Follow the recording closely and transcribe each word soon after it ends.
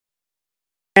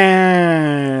And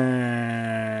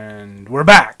we're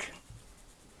back.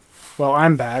 Well,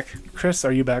 I'm back. Chris,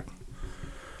 are you back?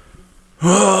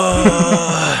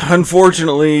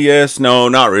 Unfortunately, yes. No,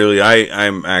 not really.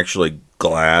 I'm actually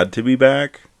glad to be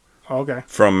back. Okay.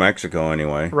 From Mexico,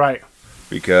 anyway. Right.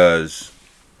 Because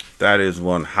that is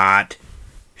one hot,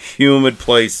 humid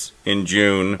place in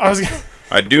June.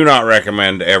 I do not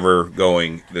recommend ever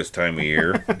going this time of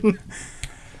year.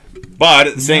 But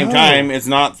at the same time, it's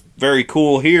not very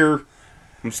cool here.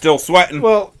 I'm still sweating.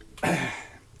 Well,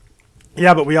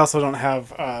 yeah, but we also don't have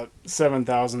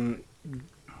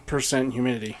 7,000%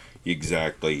 humidity.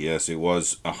 Exactly, yes. It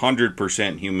was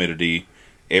 100% humidity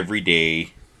every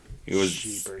day. It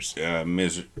was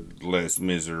less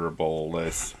miserable,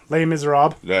 less... Les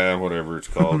Miserables. Whatever it's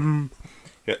called.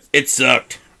 It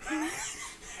sucked.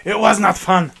 It was not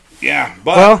fun. Yeah,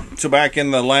 but so back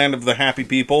in the land of the happy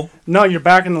people. No, you're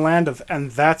back in the land of, and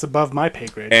that's above my pay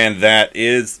grade. And that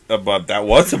was above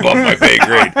my pay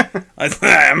grade.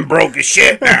 I'm broke as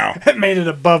shit now. It made it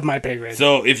above my pay grade.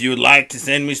 So if you would like to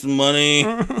send me some money.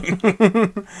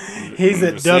 He's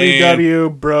at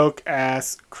WW Broke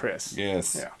Ass Chris.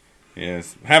 Yes. Yeah.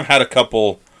 Yes. Have had a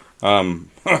couple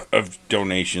of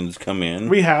donations come in.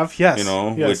 We have, yes. You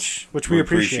know, yes. which we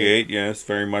appreciate. Yes,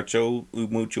 very mucho,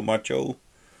 mucho macho.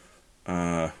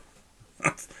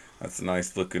 That's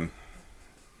nice looking.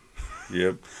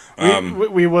 Yep.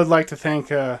 We would like to thank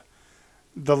the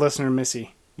listener,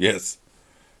 Missy. Yes.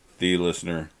 The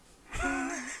listener.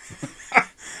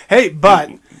 Hey,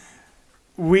 but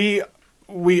we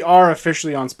are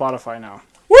officially on Spotify now.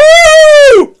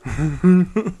 Woo!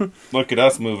 Look at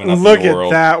us moving up in the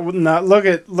world.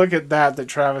 Look at that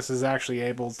Travis is actually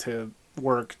able to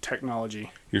work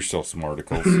technology. You're so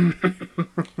smarticles.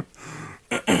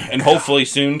 And hopefully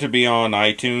soon to be on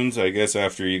iTunes, I guess,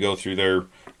 after you go through their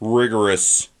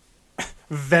rigorous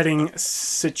vetting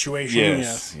situation.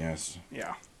 Yes.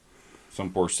 Yeah.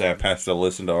 Some poor sap has to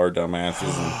listen to our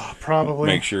dumbasses and probably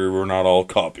make sure we're not all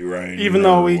copyrighted. Even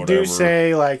though we do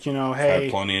say, like, you know, hey,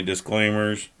 have plenty of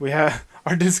disclaimers. We have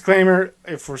our disclaimer.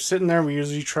 If we're sitting there, we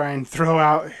usually try and throw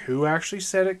out who actually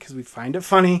said it because we find it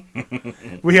funny.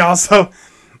 We're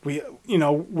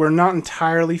not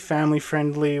entirely family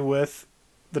friendly with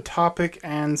the topic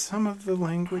and some of the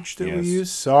language that we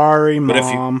use. Sorry,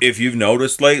 Mom. But if you've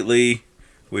noticed lately,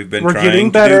 we're trying to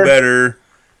do better.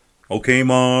 Okay,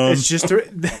 Mom. It's just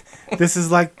this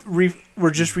is like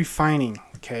we're just refining.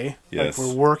 Okay, yes, like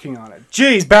we're working on it.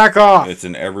 Jeez, back off. It's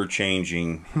an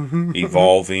ever-changing,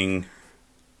 evolving,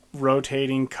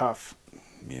 rotating cuff.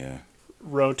 Yeah,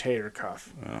 rotator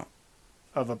cuff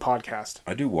of a podcast.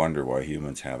 I do wonder why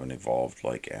humans haven't evolved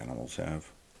like animals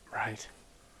have. Right.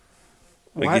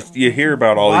 Like you hear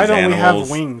about all these animals. Why don't we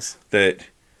have wings? That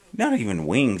not even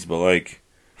wings, but like,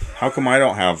 how come I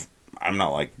don't have? I'm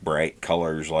not like bright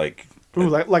colors like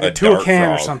a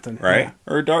toucan or something, right? Yeah.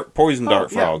 Or a poison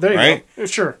dart frog, there you right? Go.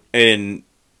 Sure. And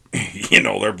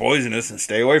they're poisonous and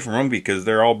stay away from them because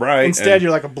they're all bright. Instead,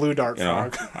 you're like a blue dart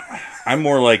frog. I'm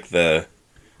more like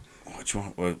which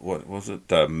one? What was it?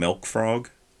 The milk frog.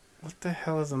 What the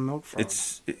hell is a milk frog?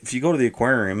 It's if you go to the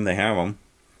aquarium, they have them.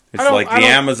 It's like the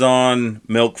Amazon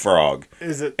milk frog.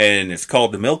 Is it? And it's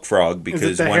called the milk frog because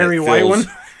is it the hairy white one?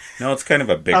 No, it's kind of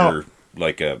a bigger,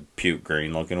 like a puke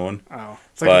green looking one. Oh,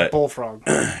 it's like a bullfrog.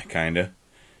 Kinda.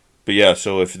 But yeah,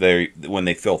 so when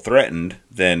they feel threatened,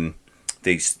 then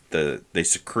they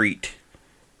secrete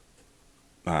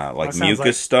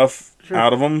mucus stuff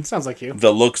out of them. Sounds like you.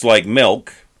 That looks like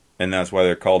milk, and that's why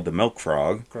they're called the milk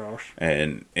frog. Gross.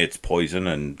 And it's poison,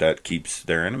 and that keeps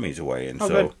their enemies away. And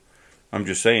good. I'm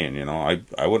just saying,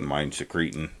 I wouldn't mind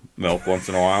secreting milk once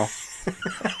in a while.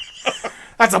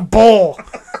 That's a bull.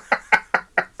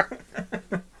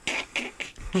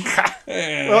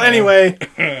 Well, anyway,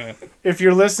 if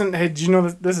you're listening, hey, do you know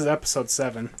this is episode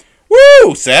 7?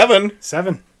 Woo! 7?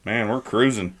 7. Man, we're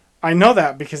cruising. I know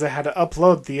that because I had to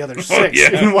upload the other 6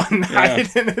 in one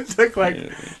night, and it took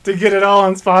to get it all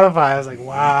on Spotify. I was like,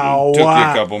 wow. Took you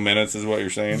a couple minutes, is what you're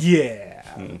saying? Yeah.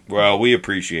 Well, we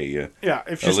appreciate you. Yeah,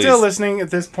 if you're still listening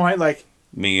at this point, like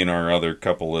me and our other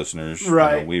couple listeners,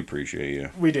 right? We appreciate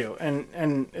you. We do,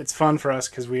 and it's fun for us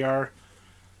because we're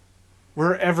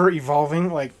ever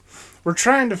evolving. Like we're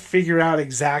trying to figure out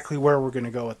exactly where we're going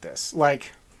to go with this.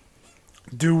 Like,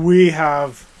 do we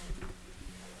have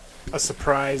a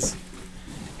surprise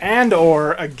and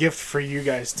or a gift for you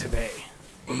guys today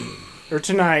or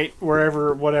tonight,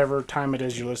 whatever time it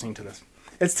is you're listening to this?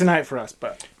 It's tonight for us,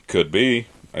 but. Could be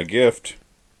a gift.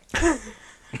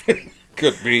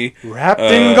 Could be wrapped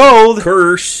in gold.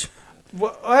 Curse.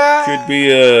 Could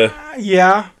be a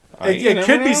yeah. It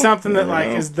could be something that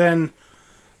is then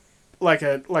like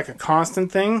a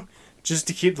constant thing, just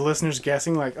to keep the listeners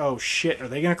guessing. Like, oh shit, are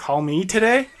they gonna call me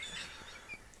today?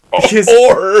 Because,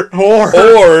 or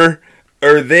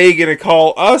are they gonna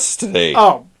call us today?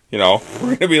 Oh. You know,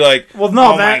 we're gonna be like, well,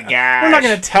 no, oh my gosh. We're not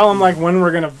gonna tell them like when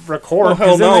we're gonna record.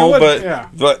 Well, hell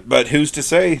no, but who's to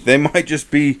say? They might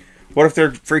just be. What if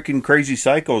they're freaking crazy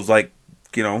psychos like,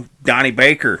 you know, Donnie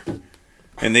Baker,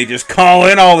 and they just call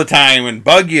in all the time and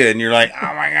bug you, and you're like,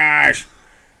 oh my gosh,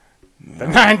 the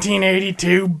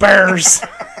 1982 Bears.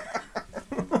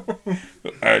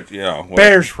 You know,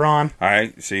 Bears, Ron.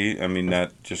 I see. I mean,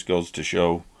 that just goes to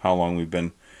show how long we've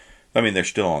been. I mean, they're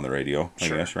still on the radio, I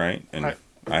guess, right? And I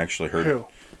actually heard who?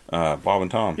 Bob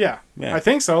and Tom. Yeah, I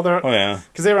think so. They're, oh yeah,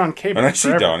 because they were on cable. And I see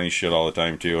forever. Donnie's shit all the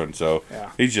time too, and so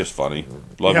he's just funny.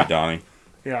 Love you, Donnie.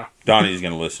 Yeah, Donnie's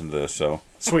gonna listen to this, so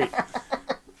sweet.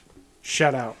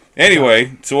 Shout out.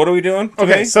 Anyway, so what are we doing today?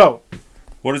 Okay, so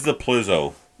what is the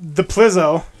Plizzo? The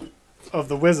Plizzo of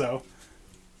the Wizzo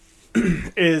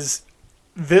is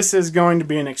this is going to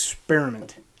be an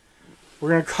experiment. We're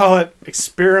going to call it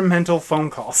experimental phone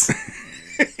calls.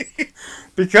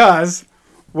 Because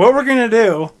what we're going to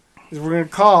do is we're going to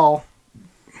call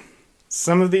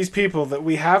some of these people that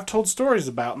we have told stories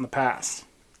about in the past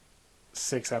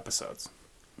 6 episodes.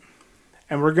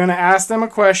 And we're going to ask them a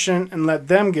question and let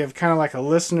them give kind of like a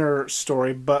listener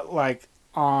story, but like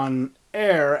on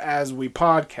air as we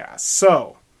podcast.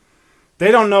 So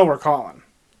they don't know we're calling.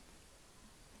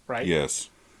 Right? Yes.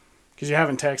 Because you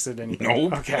haven't texted anything.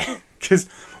 Nope. Okay. Because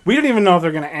we don't even know if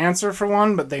they're going to answer for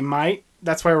one, but they might.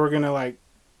 That's why we're going to, like,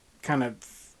 kind of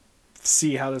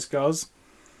see how this goes.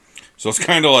 So it's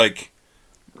kind of like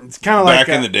back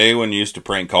in the day when you used to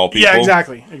prank call people. Yeah,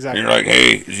 exactly. And you're like,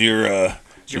 hey, is your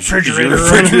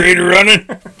refrigerator running?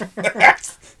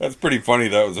 That's pretty funny.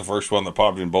 That was the first one that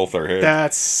popped in both our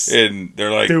heads. And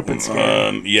they're like, stupid.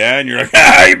 Yeah, and you're like,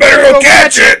 you better go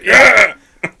catch it. Yeah.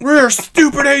 We're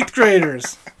stupid 8th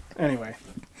graders. Anyway.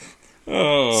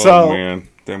 Oh, man.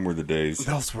 Them were the days.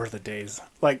 Those were the days.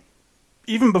 Like,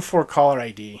 even before caller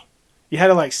ID, you had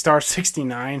to, like, star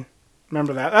 69.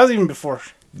 Remember that? That was even before.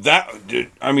 That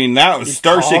was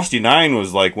Star 69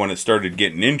 was like when it started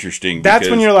getting interesting. That's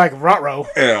when you're like, ruh-roh.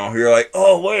 You know, you're like,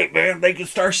 oh, wait, man, they can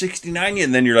Star 69 you.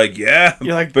 And then you're like, yeah.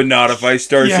 You're like, but not if I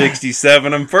Star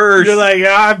 67 them first. You're like,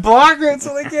 I block it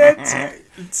so they can't.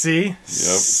 See?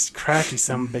 Yep. Crafty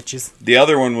some bitches. The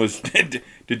other one was,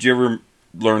 did you ever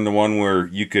learn the one where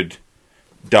you could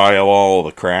dial all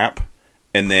the crap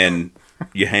and then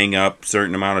you hang up a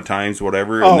certain amount of times,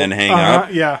 whatever, and then hang up,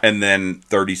 and then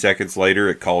 30 seconds later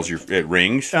it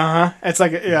rings. It's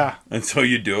like, And so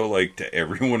you do it like to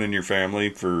everyone in your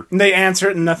family and they answer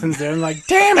it and nothing's there. And like,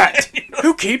 damn it,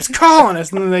 who keeps calling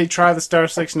us? And then they try the star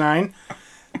 69.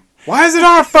 Why is it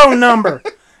our phone number?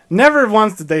 Never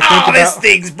once did they think about, this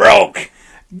thing's broke.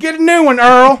 Get a new one,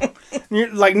 Earl.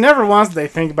 You're, like, never once did they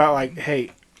think about, like,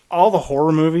 hey, all the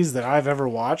horror movies that I've ever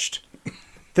watched,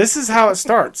 this is how it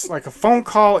starts. Like a phone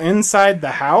call inside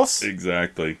the house.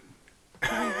 Exactly.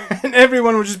 And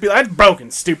everyone would just be like, that's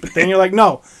broken, stupid thing. You're like,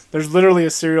 no, there's literally a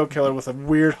serial killer with a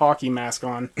weird hockey mask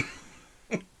on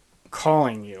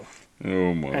calling you.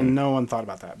 Oh, my. And no one thought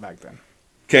about that back then.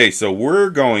 Okay, so we're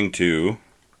going to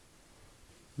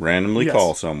randomly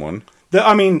call someone.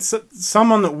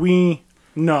 Someone that we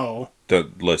know.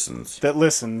 That listens.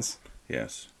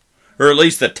 Yes. Or at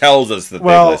least that tells us that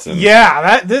they listen.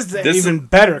 Yeah, this is even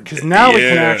better, because now we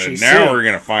can actually see. Now we're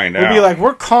going to find out. We'll be like,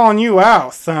 we're calling you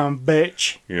out, some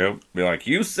bitch. Yep. Be like,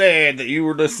 you said that you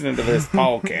were listening to this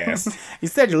podcast. You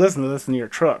said you listened to this in your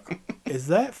truck. Is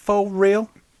that for real?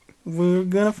 We're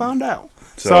going to find out.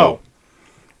 So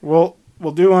we'll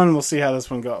do one, we'll see how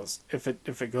this one goes. If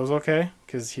it goes okay,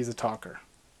 because he's a talker.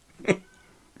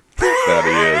 That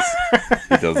he is.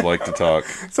 He does like to talk.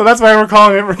 So that's why we're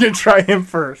calling it. We're going to try him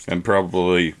first. And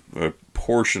probably a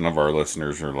portion of our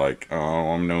listeners are like, oh,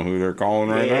 I know who they're calling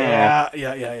right now.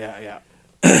 Yeah.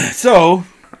 So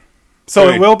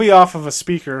it will be off of a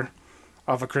speaker,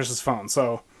 off of Chris's phone.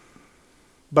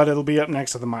 But it'll be up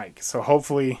next to the mic. So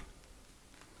hopefully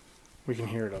we can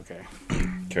hear it okay.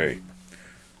 Okay.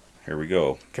 Here we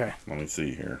go. Okay. Let me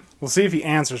see here. We'll see if he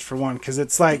answers for one, because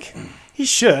it's like, he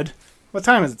should. What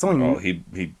time is it? It's only...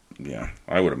 yeah,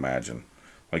 I would imagine.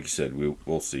 Like you said,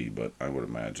 we'll see, but I would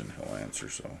imagine he'll answer,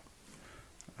 so...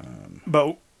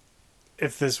 But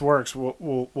if this works,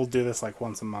 we'll do this like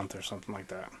once a month or something like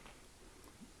that.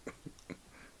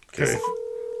 Okay.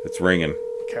 It's ringing.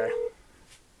 Okay.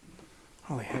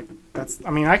 Holy heck.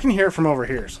 I can hear it from over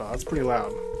here, so that's pretty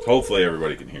loud. Hopefully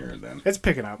everybody can hear it then. It's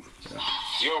picking up. Yeah.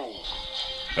 Yo.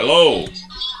 Hello.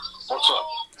 What's up?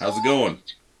 How's it going?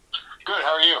 Good,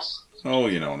 how are you? Oh,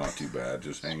 not too bad.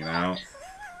 Just hanging out.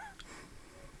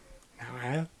 Now I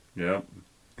have. Yep.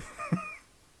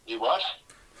 You what?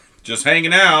 Just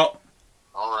hanging out.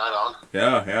 All right on.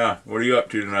 Yeah. What are you up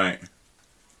to tonight?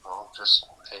 Oh, just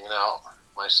hanging out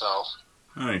myself.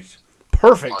 Nice.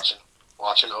 Perfect.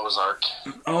 Watching Ozark.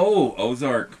 Oh,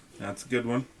 Ozark. That's a good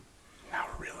one. Now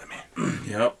really, man.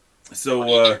 Yep. So,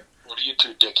 What are you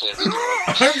two dickheads doing?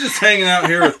 I'm just hanging out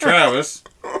here with Travis.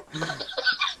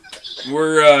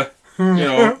 We're,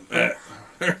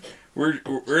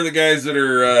 we're the guys that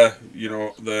are,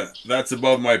 that's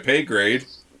above my pay grade.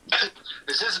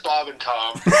 Is this Bob and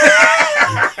Tom?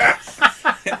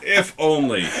 If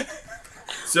only.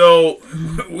 So,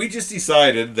 we just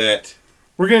decided that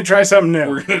We're gonna try something new.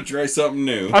 we're going to try something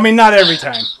new. I mean, not every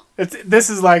time. This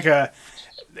is like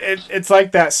it's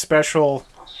like that special,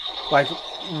 like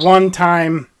one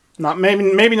time,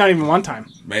 maybe not even one time.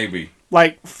 Maybe.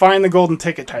 Like find the golden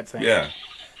ticket type thing. Yeah.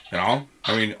 I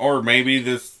mean, or maybe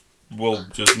this will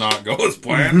just not go as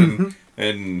planned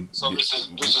and So this is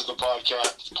the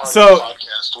podcast. Part So- of the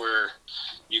podcast where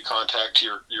you contact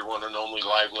your one and only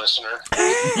live listener,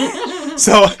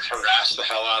 So harass the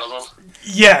hell out of them.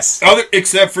 yes,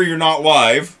 except for you're not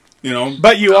live,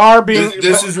 but you are being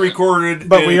This is recorded,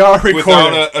 but we are recorded.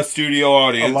 without a studio a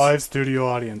audience. live studio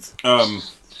audience.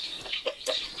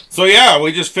 So yeah,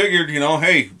 we just figured,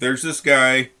 hey, there's this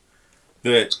guy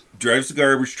that drives the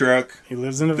garbage truck. He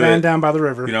lives in a van down by the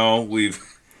river. We've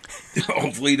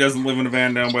hopefully he doesn't live in a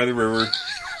van down by the river.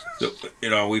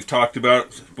 So, we've talked about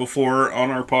it before on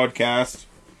our podcast,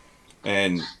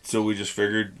 and so we just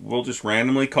figured we'll just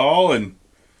randomly call and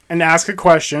ask a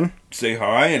question, say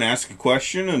hi and ask a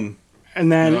question,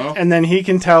 and then No. and then he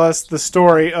can tell us the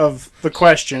story of the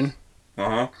question,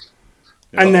 uh-huh.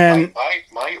 and then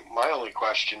My only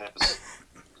question is,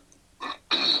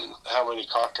 how many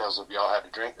cocktails have y'all had to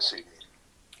drink this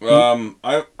evening?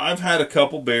 I've had a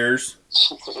couple beers,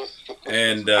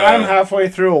 and I'm halfway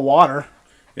through a water.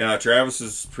 yeah, Travis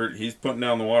he's putting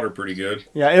down the water pretty good.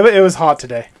 Yeah, it was hot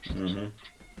today. Mm-hmm.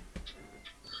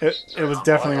 It was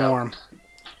definitely warm.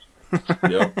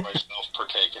 Yep. Myself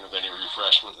partaking of any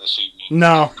refreshment this evening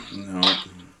No,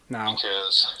 No.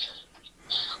 because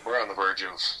we're on the verge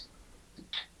of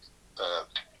the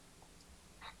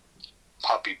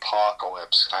puppy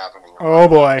apocalypse happening. oh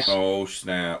boy, Oh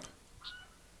snap!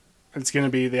 it's gonna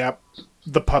be the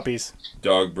puppies.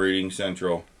 Dog breeding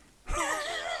central.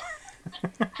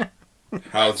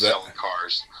 How's that? Selling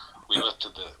cars. We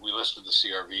listed the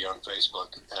CRV on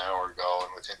Facebook an hour ago, and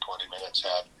within 20 minutes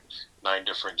had 9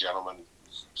 different gentlemen,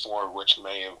 4 of which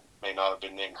may not have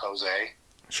been named Jose,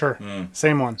 Sure, Hmm.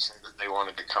 same one. said that they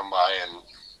wanted to come by and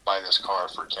buy this car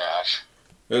for cash.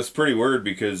 It's pretty weird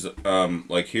because,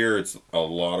 like here, it's a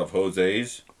lot of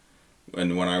Jose's,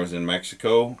 and when I was in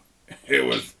Mexico, it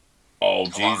was all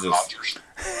Jesus. Rogers.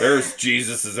 There's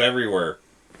Jesuses everywhere.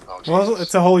 Oh, Well, Jesus.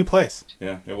 it's a holy place.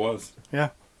 Yeah, it was. Yeah.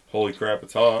 Holy crap,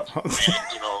 it's hot.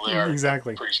 They are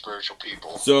Exactly. pretty spiritual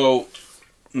people. So,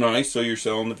 nice. So you're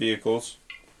selling the vehicles.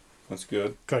 That's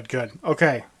good. Good.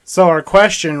 Okay, so our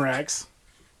question, Rex.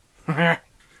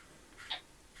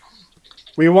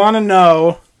 We want to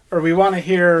know, or we want to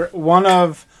hear one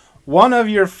of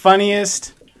your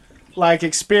funniest, like,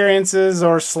 experiences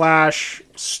or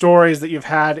 / stories that you've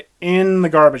had in the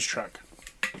garbage truck.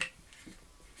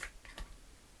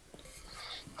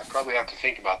 I probably have to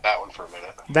think about that one for a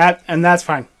minute. That's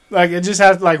fine. Like, it just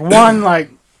has like one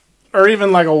or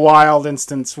even like a wild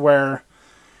instance where,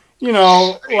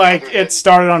 like it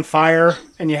started on fire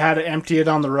and you had to empty it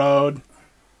on the road.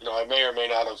 I may or may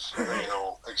not have,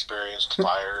 experienced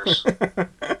fires and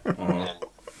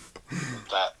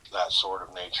that sort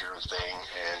of nature of thing.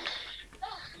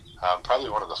 And probably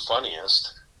one of the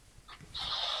funniest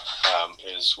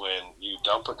is when you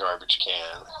dump a garbage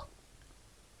can,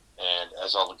 and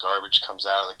as all the garbage comes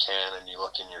out of the can, and you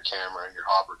look in your camera, your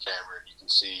hopper camera, and you can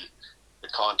see the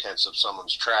contents of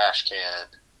someone's trash can,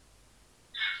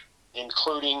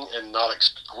 including and not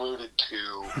excluded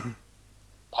to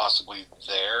possibly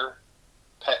their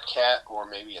pet cat or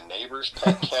maybe a neighbor's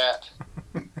pet cat.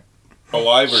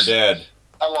 Alive or dead?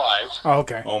 Alive. Oh,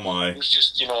 okay. Oh my. It was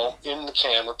just, in the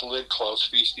can with the lid closed,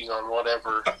 feasting on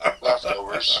whatever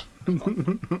leftovers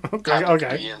happened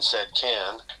to be in said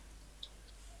can.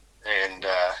 And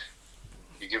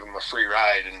you give them a free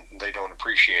ride and they don't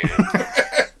appreciate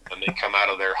it. And they come out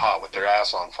of there hot with their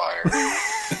ass on fire.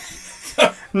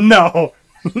 No.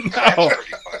 That's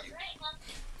pretty funny.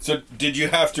 So did you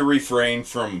have to refrain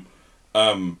from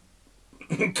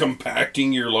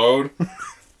compacting your load?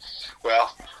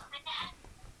 Well,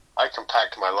 I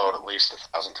compact my load at least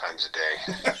 1,000 times a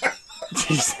day.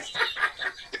 Jesus.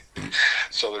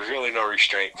 So there's really no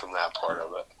restraint from that part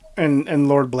of it. And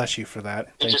Lord bless you for that.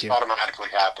 It just automatically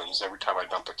happens. Every time I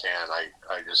dump a can,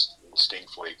 I just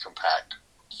instinctively compact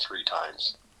 3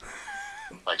 times.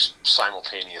 Like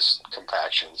simultaneous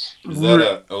compactions. Is that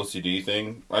a OCD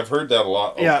thing? I've heard that a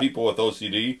lot. Yeah. People with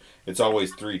OCD, it's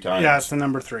always 3 times. Yeah, it's the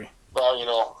number 3.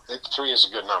 Well, 3 is a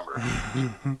good number.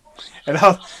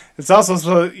 It's also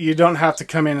so you don't have to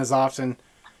come in as often.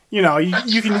 You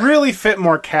can really fit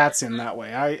more cats in that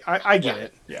way. I get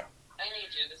it. Yeah. I need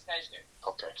you. This guy's good.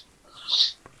 Okay.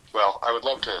 Well, I would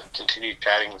love to continue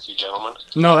chatting with you gentlemen.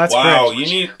 No, that's wow. great.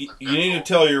 You need to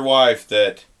tell your wife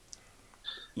that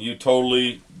you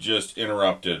totally just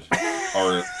interrupted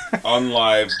our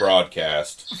unlive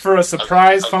broadcast for a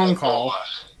surprise phone call.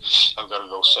 I've got to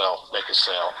go make a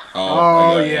sale.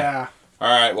 Oh yeah. All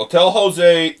right. Well, tell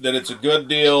Jose that it's a good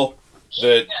deal.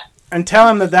 And tell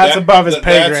him that's above his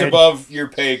pay grade. That's above your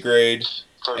pay grade.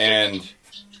 Perfect. And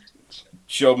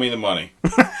show me the money.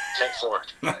 10-4.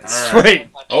 Right. Sweet.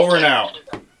 Over and out.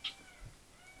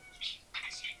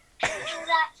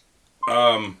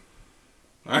 All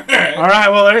right.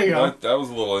 Well, there you go. That was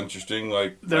a little interesting.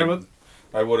 Like, was...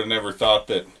 I would have never thought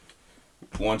that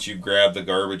once you grabbed the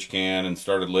garbage can and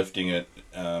started lifting it,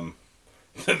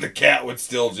 the cat would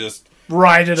still just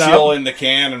ride it chill up in the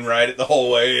can and ride it the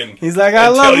whole way. And he's like, I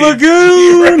love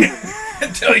Lagoon.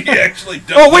 Until you actually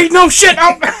dump. Oh wait, no shit!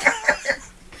 Oh.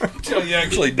 Until you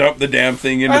actually dump the damn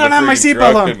thing into I don't the have my freaking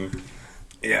truck. seatbelt on.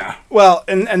 Yeah. Well,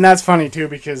 and that's funny too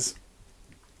because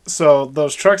so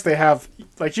those trucks they have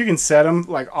like you can set them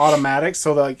like automatic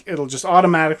so like it'll just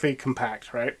automatically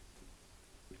compact, right?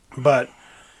 But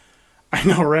I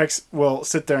know Rex will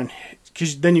sit there and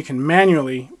because then you can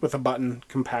manually with a button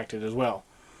compact it as well,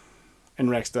 and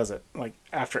Rex does it like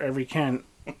after every can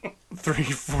 3,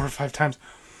 4, 5 times.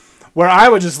 Where I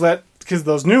would just let because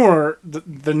those newer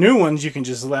the new ones you can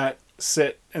just let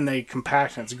sit and they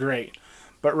compact and it's great.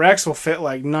 But Rex will fit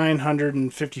like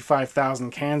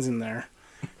 955,000 cans in there.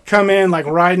 Come in like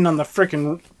riding on the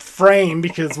freaking frame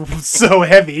because it's so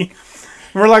heavy.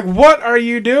 We're like, what are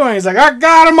you doing? He's like, I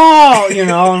got them all,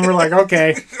 and we're like,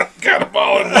 okay. Got them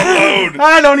all in one load.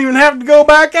 I don't even have to go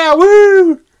back out.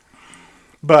 Woo!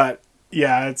 But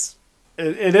yeah,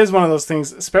 it is one of those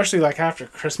things, especially like after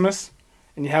Christmas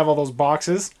and you have all those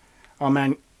boxes. Oh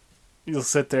man, you'll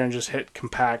sit there and just hit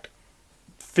compact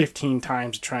 15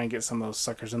 times to try and get some of those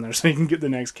suckers in there so you can get the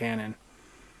next can in.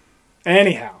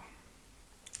 Anyhow,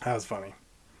 that was funny.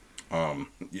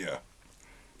 Yeah.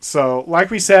 So, like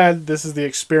we said, this is the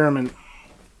experiment.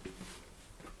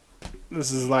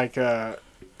 This is like a,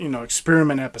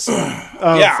 experiment episode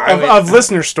of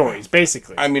listener stories,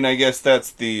 basically. I mean, I guess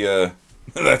that's the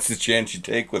chance you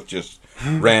take with just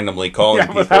randomly calling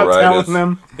people, right? Telling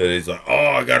them. That he's like, oh,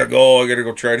 I gotta go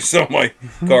try to sell my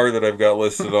car that I've got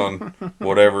listed on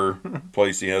whatever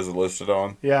place he has it listed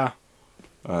on. Yeah.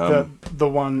 The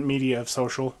one media of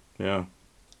social. Yeah.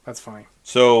 That's funny.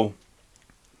 So,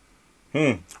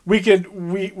 we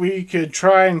could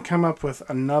try and come up with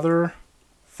another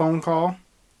phone call.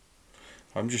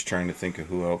 I'm just trying to think of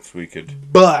who else we could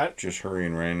just hurry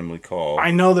and randomly call.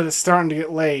 I know that it's starting to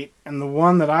get late, and the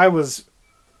one that I was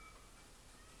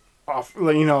off,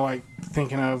 like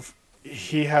thinking of,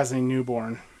 he has a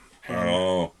newborn.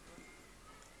 And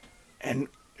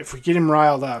if we get him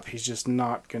riled up, he's just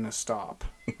not going to stop.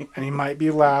 And he might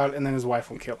be loud, and then his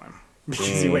wife will kill him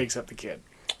because he wakes up the kid.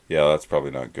 Yeah, that's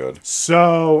probably not good.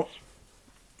 So,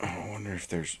 I wonder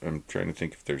if I'm trying to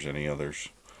think if there's any others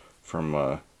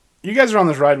from... You guys are on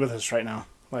this ride with us right now.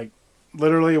 Like,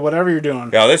 literally, whatever you're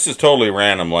doing. Yeah, this is totally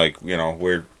random. Like, we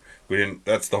didn't...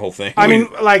 That's the whole thing. We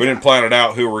didn't plan it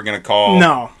out who we're going to call.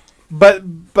 No. But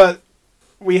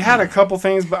we had a couple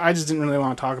things, but I just didn't really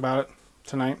want to talk about it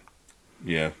tonight.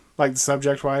 Yeah. Like,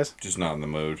 subject-wise. Just not in the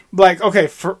mood. Like, okay,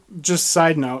 for just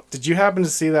side note, did you happen to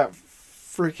see that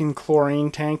freaking chlorine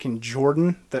tank in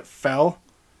Jordan that fell?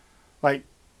 Like,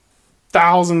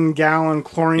 1,000-gallon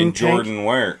chlorine tank. In Jordan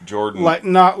where? Jordan? Like,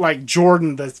 not like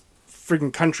Jordan, the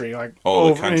freaking country. Like,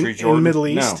 the country Jordan? In the Middle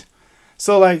East. No.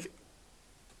 So, like,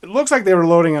 it looks like they were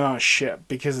loading it on a ship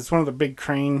because it's one of the big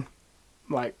crane,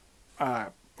 like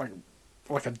a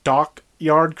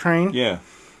dockyard crane. Yeah.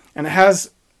 And it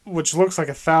has, which looks like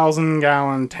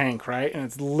 1,000-gallon tank, right? And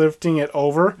it's lifting it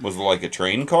over. Was it like a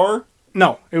train car?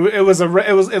 No, it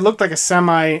looked like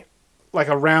a like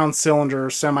a round cylinder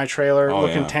semi-trailer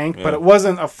looking tank, but it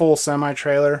wasn't a full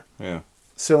semi-trailer. Yeah.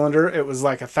 Cylinder. It was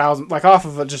like 1,000, like off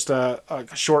of just a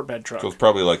short bed truck. So it's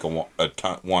probably like a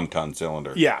 1-ton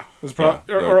cylinder. Yeah, it was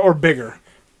probably or bigger.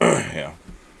 Yeah.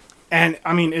 And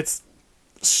I mean, it's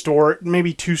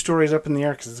maybe 2 stories up in the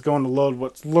air because it's going to load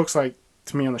what looks like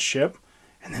to me on the ship,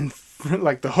 and then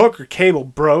like the hook or cable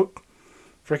broke,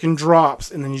 freaking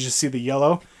drops, and then you just see the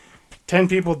yellow. 10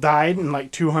 people died and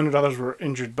like 200 others were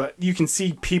injured, but you can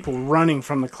see people running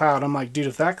from the cloud. I'm like, dude,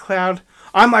 if that cloud,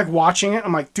 I'm like watching it.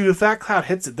 I'm like, dude, if that cloud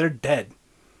hits it, they're dead.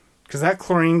 Because that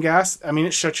chlorine gas, I mean,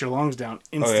 it shuts your lungs down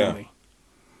instantly. Oh, yeah.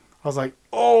 I was like,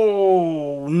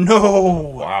 oh,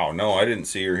 no. Wow, no, I didn't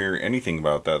see or hear anything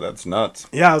about that. That's nuts.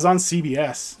 Yeah, it was on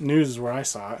CBS News is where I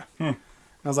saw it. I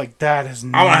was like, that is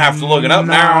I'm going to have to look it up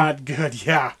now. Not good,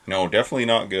 yeah. No, definitely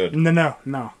not good. No.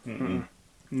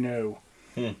 No.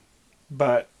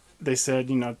 But they said,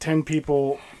 10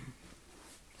 people,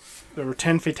 there were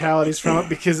 10 fatalities from it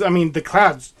because, I mean, the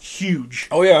cloud's huge.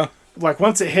 Oh, yeah. Like,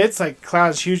 once it hits, like,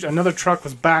 cloud's huge. Another truck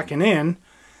was backing in,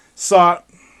 saw it,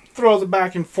 throws it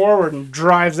back and forward, and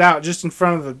drives out just in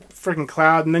front of the freaking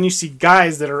cloud. And then you see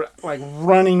guys that are, like,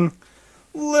 running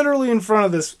literally in front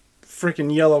of this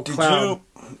freaking yellow cloud.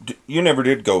 You never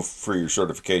did go for your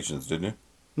certifications, did you?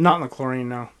 Not in the chlorine,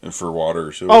 no. And for water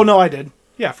or sewer? Oh, no, I did.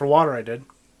 Yeah, for water I did.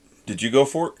 Did you go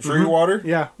for your water?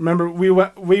 Yeah. Remember, we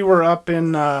were up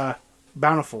in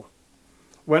Bountiful.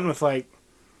 Went with, like,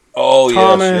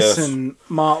 Thomas and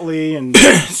Motley and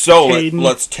So,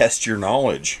 let's test your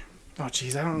knowledge. Oh,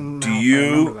 jeez, I don't know. Do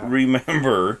you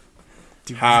remember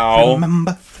how...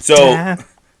 So,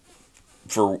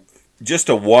 for just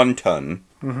a 1 ton,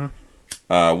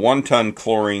 1 ton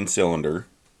chlorine cylinder,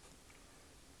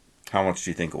 how much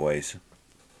do you think it weighs?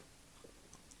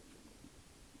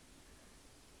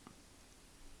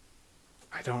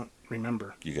 I don't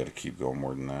remember. You got to keep going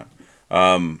more than that.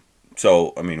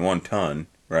 So, I mean, 1 ton,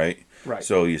 right? Right.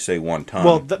 So you say 1 ton.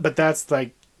 Well, but that's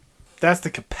the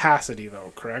capacity,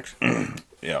 though, correct?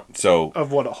 Yeah. So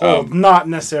of what it holds, not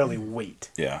necessarily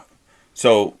weight. Yeah.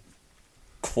 So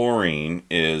chlorine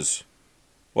is,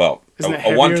 well,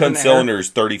 a 1 ton cylinder is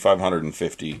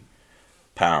 3,550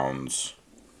 pounds.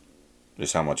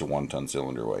 Is how much a 1 ton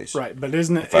cylinder weighs. Right, but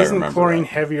isn't chlorine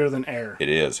heavier than air? It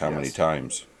is. How many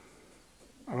times?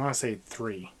 I want to say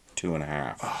 3.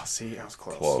 2.5. Oh, see, I was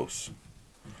close. Close.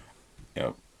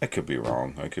 Yep. I could be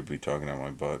wrong. I could be talking out my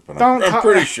butt, but I'm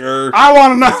pretty sure. I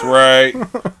want to know. That's right.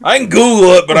 I can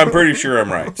Google it, but I'm pretty sure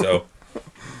I'm right. So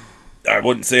I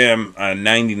wouldn't say I'm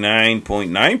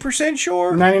 99.9%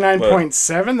 sure.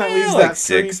 99.7? That leaves like that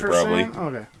 6 3%? probably.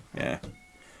 Okay. Yeah.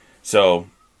 So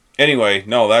anyway,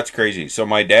 no, that's crazy. So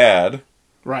my dad,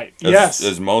 right?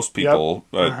 As most people,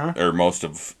 or most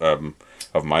of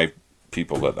my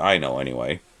people that I know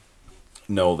anyway,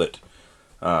 know that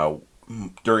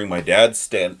during my dad's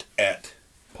stint at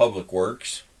Public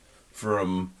Works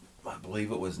from, I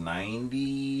believe it was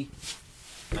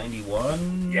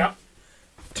 91? Yep.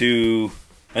 To,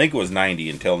 I think it was 90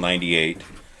 until 98.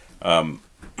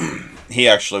 He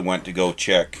actually went to go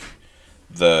check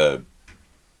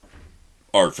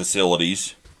our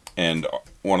facilities, and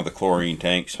one of the chlorine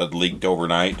tanks had leaked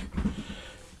overnight.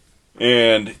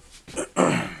 And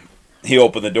he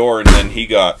opened the door, and then he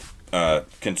got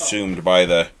consumed by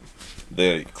the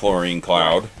chlorine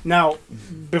cloud. Now,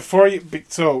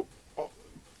 so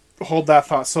hold that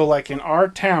thought. So, like in our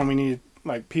town, we need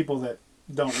like people that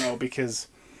don't know, because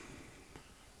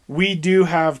we do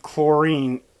have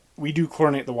chlorine. We do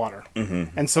chlorinate the water,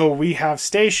 and so we have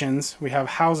stations. We have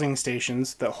housing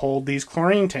stations that hold these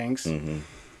chlorine tanks,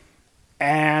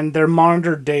 and they're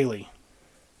monitored daily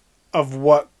of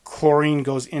what chlorine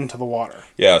goes into the water.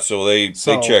 Yeah, so they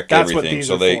check everything.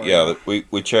 So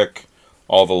we check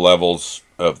all the levels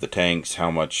of the tanks, how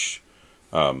much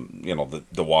the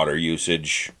water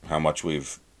usage, how much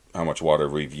water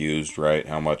we've used, right?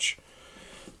 How much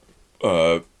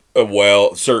a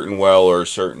certain well or a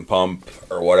certain pump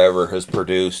or whatever has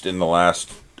produced in the last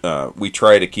we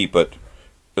try to keep it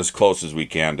as close as we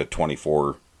can to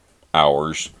 24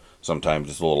 hours. Sometimes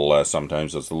it's a little less,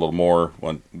 sometimes it's a little more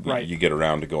when you get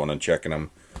around to going and checking them.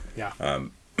 Yeah.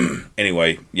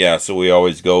 Anyway, yeah, so we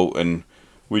always go and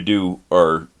we do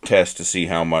our test to see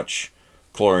how much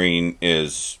chlorine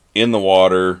is in the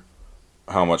water,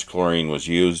 how much chlorine was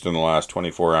used in the last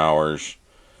 24 hours.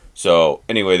 So,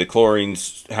 anyway, the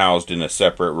chlorine's housed in a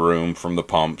separate room from the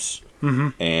pumps.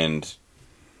 And,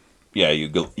 yeah, you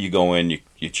go in,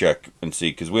 you check and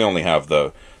see, because we only have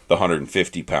the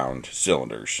 150-pound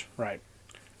cylinders. Right.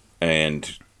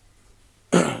 And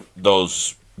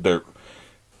those,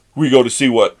 we go to see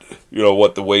what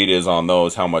the weight is on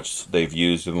those, how much they've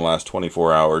used in the last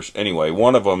 24 hours. Anyway,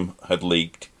 one of them had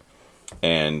leaked,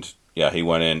 and yeah, he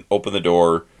went in, opened the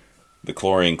door, the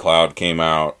chlorine cloud came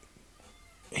out,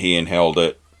 he inhaled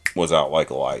it, was out like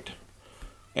a light.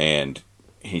 And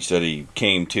he said he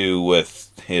came to with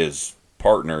his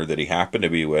partner that he happened to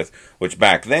be with, which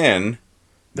back then,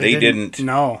 they didn't.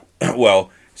 No.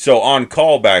 Well, So on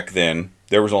call back then,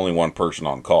 there was only one person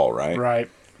on call, right? Right.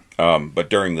 But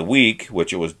during the week,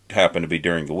 which happened to be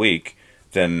during the week,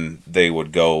 then they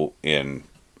would go in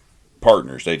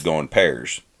partners. They'd go in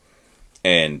pairs.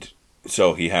 And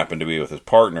so he happened to be with his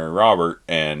partner, Robert,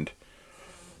 and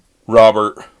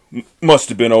Robert must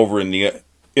have been over in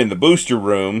the booster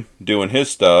room doing his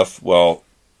stuff. Well,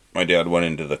 my dad went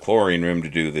into the chlorine room to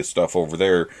do this stuff over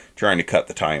there, trying to cut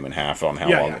the time in half on how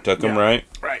long it took him, right?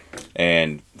 Right.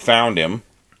 And found him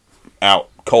out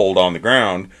cold on the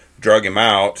ground, drug him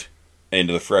out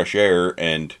into the fresh air,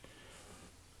 and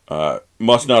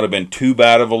must not have been too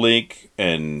bad of a leak,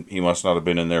 and he must not have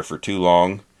been in there for too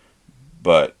long.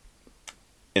 But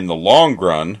in the long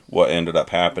run, what ended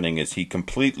up happening is he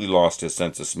completely lost his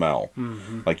sense of smell.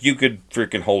 Mm-hmm. Like, you could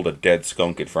freaking hold a dead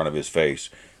skunk in front of his face,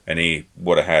 and he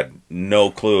would have had no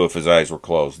clue if his eyes were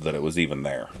closed that it was even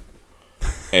there.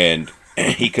 And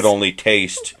he could only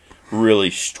taste really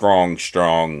strong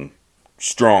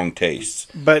tastes.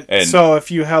 But so if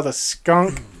you held a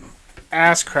skunk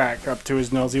ass crack up to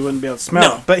his nose, he wouldn't be able to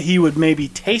smell it, but he would maybe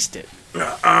taste it.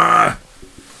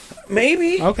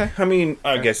 Maybe. Okay. I mean,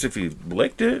 I guess if he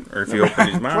licked it, or if he opened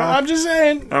his mouth. Well, I'm just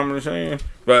saying.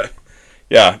 But,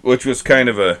 yeah, which was kind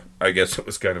of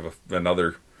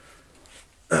another,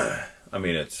 I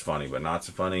mean, it's funny, but not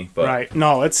so funny. But right.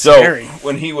 No, it's scary.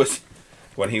 When he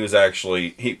was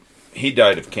actually, he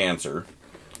died of cancer,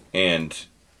 and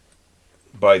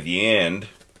by the end,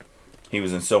 he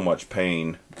was in so much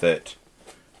pain that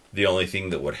the only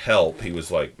thing that would help, he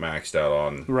was like maxed out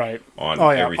on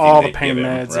everything, all the pain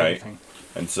meds, right? Everything.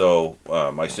 And so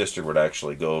my sister would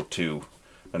actually go to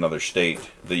another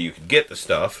state that you could get the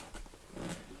stuff,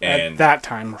 and at that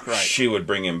time, right? She would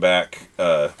bring him back,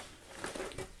 like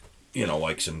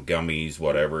some gummies,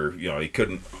 whatever. He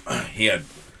couldn't. He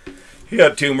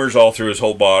had tumors all through his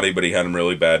whole body, but he had them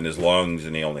really bad in his lungs,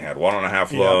 and he only had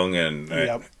 1.5 lung, and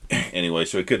anyway,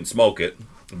 so he couldn't smoke it,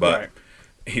 but. Right.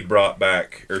 She brought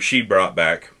back,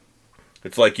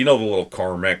 it's like, the little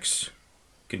Carmex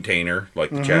container,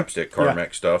 like the chapstick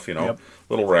Carmex stuff,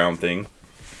 little round thing.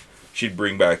 She'd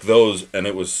bring back those, and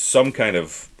it was some kind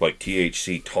of, like,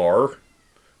 THC tar. I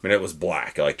mean, it was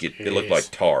black, like, it looked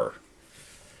like tar.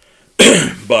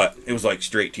 But it was, like,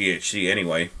 straight THC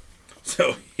anyway.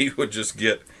 So he would just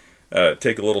take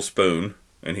a little spoon,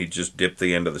 and he'd just dip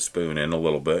the end of the spoon in a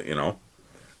little bit,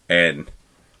 and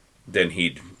then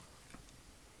he'd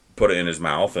put it in his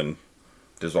mouth and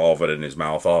dissolve it in his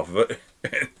mouth off of it.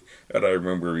 And I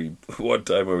remember one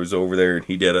time I was over there and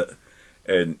he did it,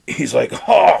 and he's like,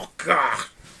 oh God,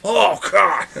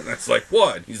 and that's like,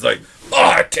 what? He's like,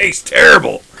 oh, it tastes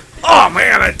terrible. Oh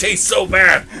man, it tastes so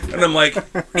bad. And I'm like,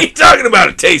 what are you talking about?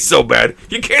 It tastes so bad.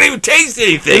 You can't even taste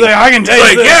anything. He's like, I can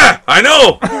taste it. Yeah, I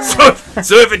know.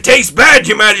 So if it tastes bad,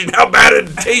 you imagine how bad it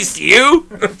tastes to you?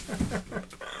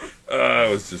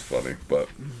 It was just funny, but.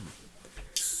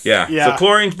 Yeah. So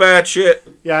chlorine's bad shit.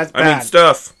 Yeah, it's bad. I mean,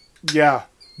 stuff. Yeah,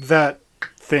 that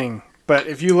thing. But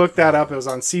if you look that up, it was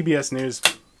on CBS News,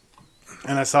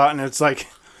 and I saw it, and it's like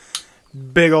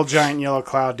big old giant yellow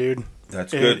cloud, dude.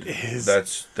 That's good.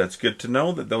 That's good to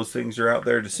know that those things are out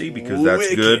there to see, because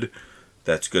that's good.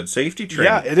 That's good safety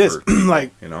training. Yeah, it is. Like,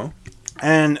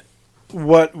 and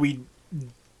what we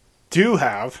do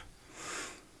have,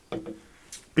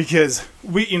 because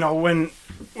we,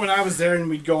 when I was there and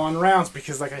we'd go on rounds,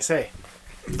 because like I say,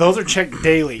 those are checked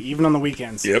daily, even on the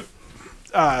weekends. Yep.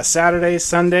 Saturday,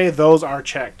 Sunday, those are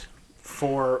checked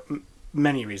for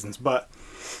many reasons, but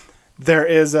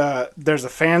there's a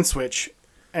fan switch,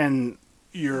 and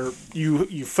you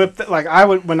flip that. Like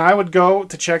when I would go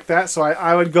to check that, so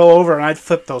I would go over and I'd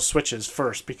flip those switches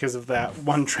first because of that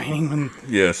one training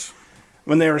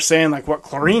when they were saying like what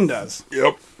chlorine does.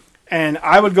 Yep. And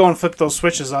I would go and flip those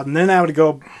switches on, and then I would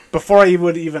go, before I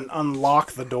would even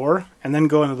unlock the door, and then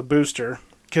go into the booster,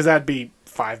 because that'd be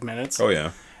 5 minutes. Oh,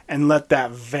 yeah. And let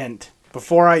that vent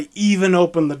before I even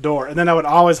open the door. And then I would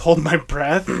always hold my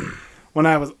breath when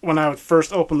I would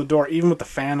first open the door, even with the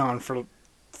fan on, for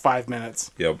 5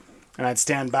 minutes. Yep. And I'd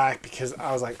stand back, because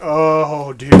I was like,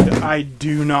 oh, dude, I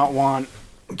do not want...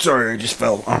 Sorry, I just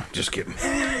fell. Oh, just kidding.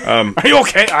 Are you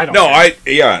okay? I don't know.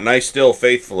 And I still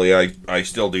faithfully, I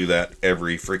still do that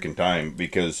every freaking time,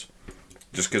 because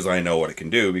I know what it can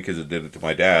do, because it did it to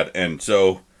my dad. And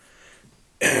so,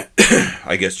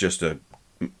 I guess just to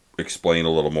explain a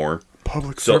little more.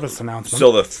 Public service announcement.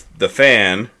 So the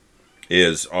fan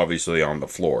is obviously on the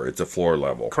floor. It's a floor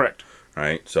level. Correct.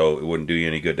 Right? So it wouldn't do you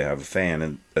any good to have a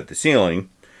fan at the ceiling,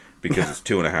 because it's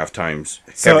 2.5 times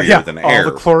heavier than air.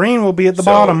 All the chlorine will be at the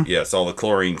bottom. Yes, all the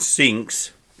chlorine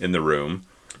sinks in the room.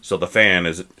 So the fan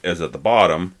is at the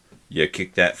bottom, you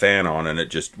kick that fan on and it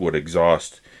just would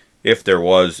exhaust, if there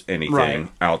was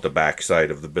anything, out the back side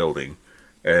of the building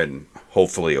and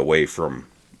hopefully away from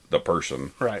the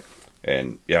person. Right.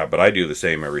 And yeah, but I do the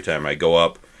same every time I go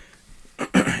up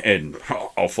and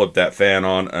I'll flip that fan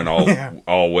on and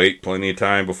I'll wait plenty of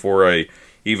time before I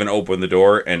even open the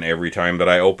door. And every time that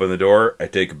I open the door, I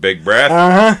take a big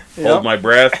breath, hold my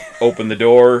breath, open the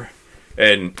door.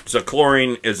 And so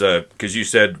chlorine is because you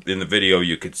said in the video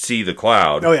you could see the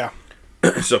cloud. Oh yeah.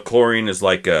 So chlorine is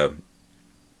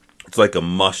it's like a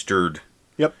mustard,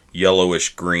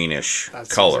 yellowish, greenish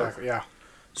color. Exactly, yeah.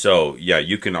 So, yeah,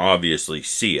 you can obviously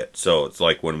see it. So, it's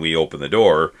like when we open the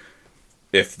door,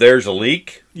 if there's a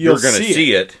leak, you're going to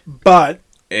see it.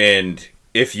 And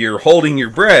if you're holding your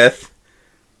breath,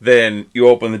 then you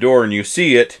open the door and you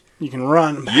see it. You can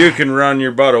run. You can run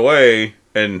your butt away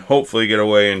and hopefully get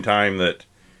away in time that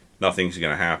nothing's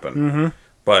going to happen. Mm-hmm.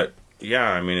 But,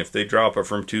 yeah, I mean, if they drop it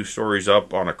from 2 stories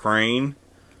up on a crane,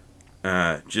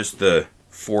 just the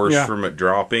force from it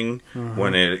dropping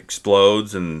when it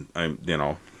explodes, and I'm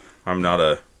not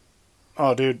a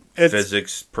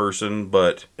physics person,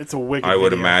 but it's a wicked I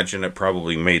would video. imagine it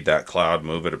probably made that cloud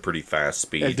move at a pretty fast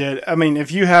speed. It did. I mean,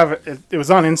 if you have it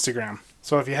was on Instagram.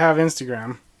 So if you have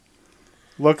Instagram,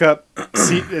 look up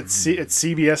it's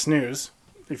CBS News.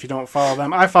 If you don't follow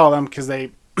them, I follow them because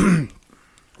they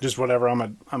just whatever.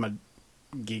 I'm a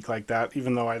geek like that,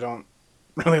 even though I don't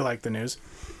really like the news.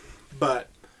 But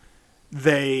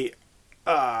they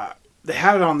had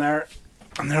it on there,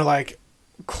 and they're like,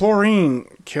 chlorine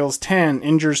kills 10,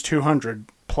 injures 200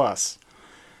 plus.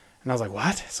 And I was like,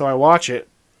 what? So I watch it,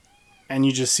 and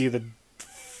you just see the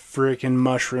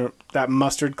freaking that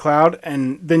mustard cloud,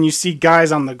 and then you see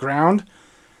guys on the ground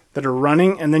that are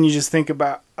running, and then you just think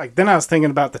about, then I was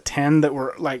thinking about the 10 that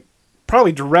were,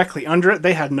 probably directly under it.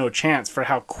 They had no chance for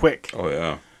how quick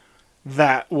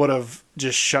that would have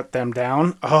just shut them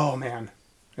down. Oh, man.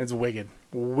 It's wicked.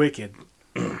 Wicked.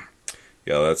 Yeah,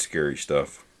 that's scary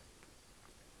stuff.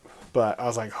 But I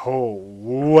was like, oh,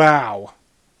 wow.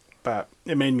 But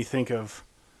it made me think of...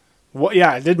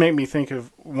 it did make me think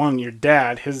of, one, your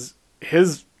dad, his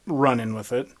run-in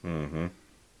with it. Mm-hmm.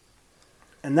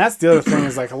 And that's the other thing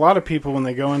is, a lot of people, when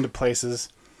they go into places,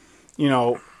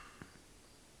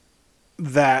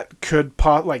 that could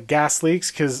pop, gas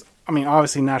leaks, because,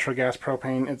 obviously natural gas,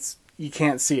 propane, you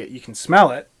can't see it. You can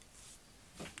smell it.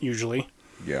 Usually.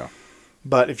 Yeah.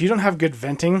 But if you don't have good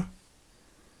venting,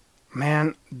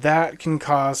 man, that can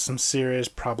cause some serious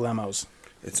problemos.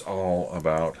 It's all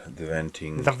about the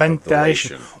venting. The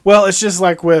ventilation. Well, it's just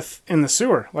like in the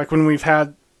sewer. Like when we've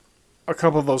had a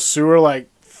couple of those sewer,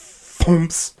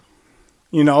 thumps,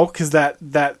 because that...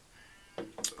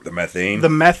 The methane? The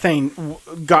methane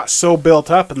got so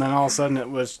built up, and then all of a sudden it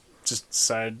was just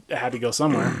decided it had to go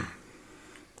somewhere.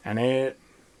 And it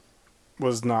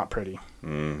was not pretty.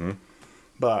 Mm-hmm.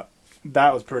 But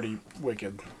that was pretty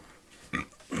wicked.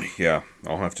 Yeah,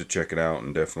 I'll have to check it out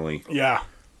and definitely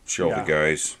show the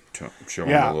guys, show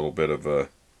them a little bit of a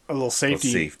little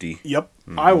safety. Yep,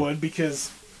 mm-hmm. I would,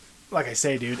 because, like I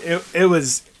say, dude, it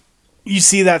was, you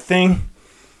see that thing,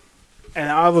 and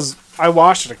I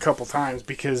watched it a couple times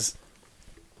because,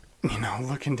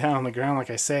 looking down on the ground, like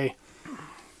I say,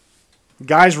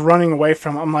 guys running away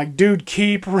from it, I'm like, dude,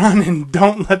 keep running,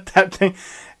 don't let that thing,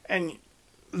 and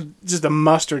just a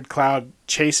mustard cloud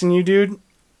chasing you, dude,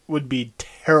 would be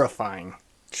terrifying.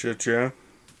 Shit, yeah.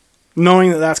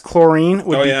 Knowing that that's chlorine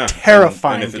would be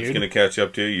terrifying, and if it's going to catch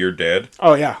up to you, you're dead.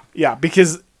 Oh, yeah. Yeah,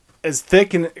 because as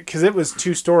thick, because it was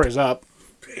 2 stories up.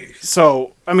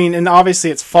 So, and obviously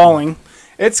it's falling.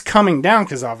 It's coming down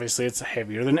because obviously it's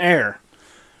heavier than air.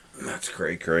 That's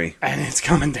cray. And it's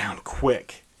coming down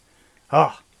quick.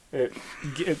 Oh, it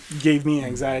gave me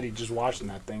anxiety just watching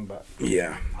that thing, but...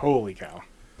 Yeah. Holy cow.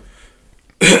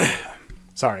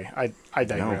 Sorry, I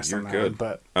digressed on that good.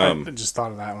 One, but I just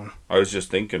thought of that one. I was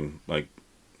just thinking,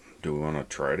 do we want to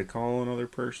try to call another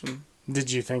person?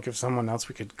 Did you think of someone else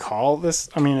we could call this?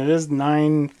 It is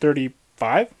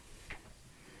 9:35.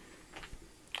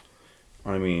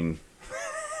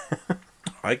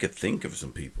 I could think of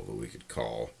some people that we could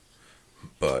call,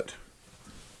 but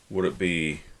would it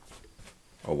be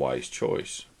a wise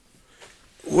choice?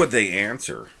 Would they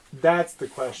answer? That's the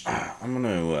question.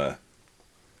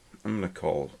 I'm gonna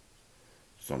call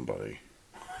somebody,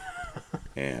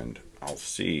 and I'll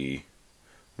see.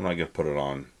 I'm not gonna put it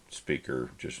on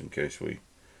speaker just in case we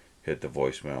hit the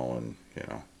voicemail and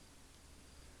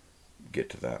get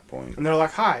to that point. And they're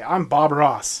like, "Hi, I'm Bob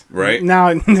Ross." Right now,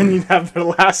 and then you'd have their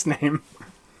last name.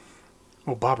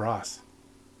 Oh, Bob Ross.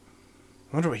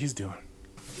 I wonder what he's doing.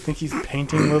 I think he's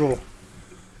painting little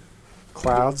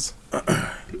clouds.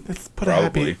 Let's put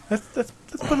Probably. a happy. Let's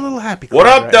put a little happy. What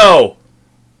up, right though?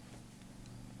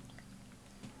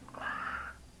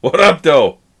 What up,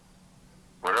 though?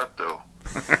 What up, though?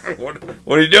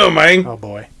 What are you doing, man? Oh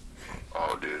boy.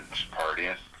 Oh, dude, just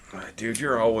partying. Dude,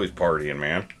 you're always partying,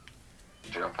 man.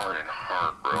 Dude, I'm partying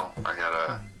hard, bro. I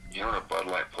got you know what a Bud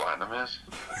Light Platinum is?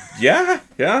 Yeah.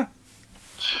 The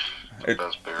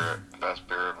best beer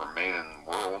ever made in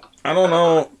the world. I don't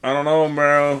know,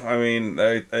 bro. I mean,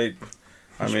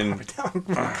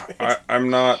 I'm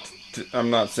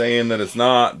not saying that it's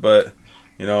not, but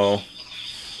you know,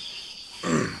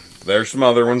 there's some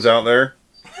other ones out there.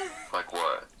 Like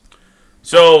what?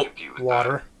 So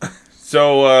Water.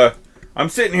 So I'm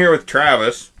sitting here with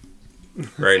Travis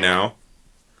right now,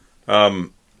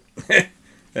 and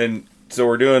so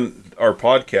we're doing our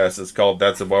podcast. It's called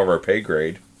 "That's Above Our Pay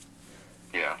Grade."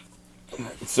 Yeah.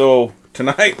 So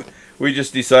tonight we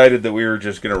just decided that we were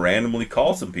just going to randomly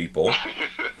call some people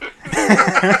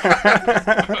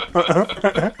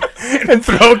And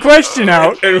throw a question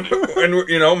out. and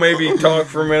you know, maybe talk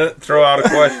for a minute, throw out a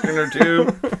question or two,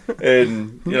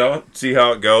 and you know, see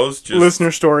how it goes. Just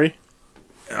Listener story.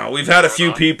 we've had a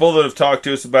few people that have talked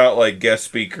to us about like guest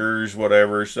speakers,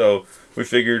 whatever. So we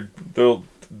figured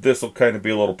this will kind of be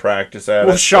a little practice at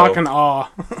Well, it. shock and awe.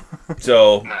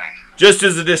 So, Nice. just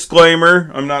as a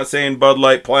disclaimer, I'm not saying Bud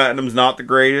Light Platinum's not the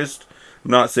greatest.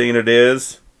 I'm not saying it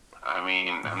is. I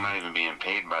mean, I'm not even being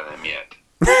paid by them yet.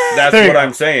 That's There you what go.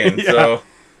 I'm saying. Yeah. So,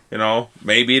 you know,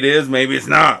 maybe it is, maybe it's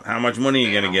not. How much money are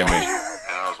you going to give me? And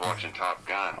I was watching Top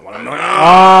Gun.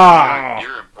 Ah.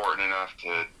 You're important enough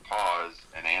to pause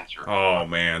and answer. Oh,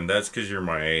 man, that's because you're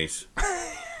my ace.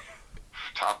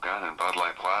 Top Gun and Bud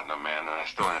Light Platinum, man, and I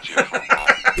still answer your phone call.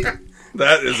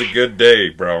 That is a good day,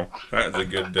 bro. That is a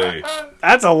good day.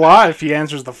 That's a lot if he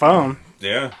answers the phone.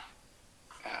 Yeah.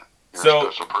 You're So-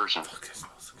 a special person.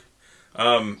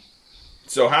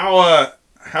 So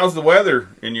how's the weather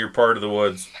in your part of the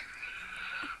woods?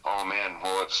 Oh man,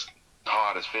 well it's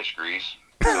hot as fish grease,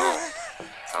 so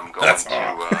I'm going That's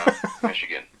to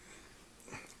Michigan.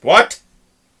 What?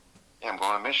 Yeah, I'm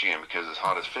going to Michigan because it's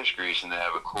hot as fish grease, and they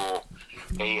have a cool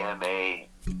AMA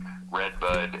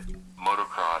Redbud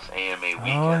motocross AMA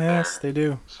weekend Oh yes, there. they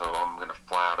do. So I'm gonna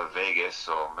fly out of Vegas.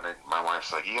 So my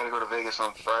wife's like, "You gotta go to Vegas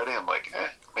on Friday." I'm like,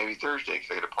 maybe Thursday,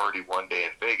 because I got to party one day in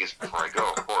Vegas before I go,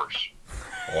 of course.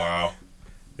 Wow.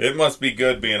 It must be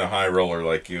good being a high roller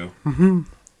like you. Man,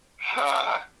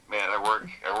 I work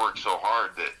so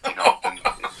hard that, you know,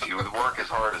 if you work as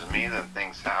hard as me, then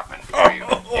things happen for you. You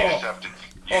just have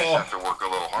to work a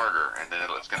little harder, and then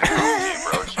it's going to come to you,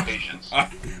 bro. It's patience.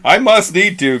 I must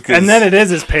need to, 'cause, And then it is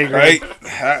his pay grade.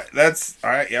 right? That's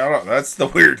the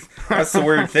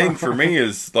weird thing for me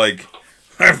is like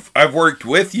I've worked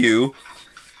with you,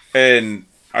 and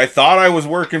I thought I was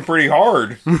working pretty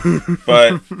hard,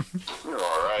 but You're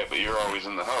all right, but you're always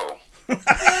in the hoe.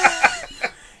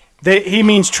 He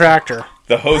means tractor.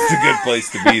 the host's a good place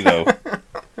to be, though.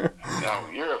 Now,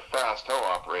 you're a fast hoe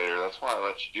operator. That's why I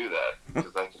let you do that,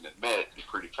 because I can admit you're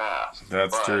pretty fast.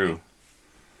 That's true.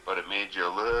 But it made you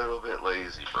a little bit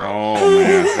lazy, bro. Oh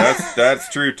man, that's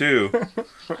true too.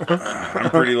 I'm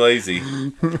pretty lazy.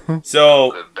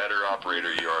 So The better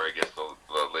operator you are, I guess, the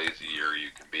lazier you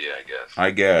can be, I guess. I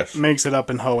guess Makes it up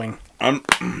in hoeing. I'm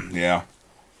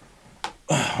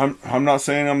not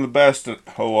saying I'm the best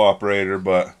hoe operator,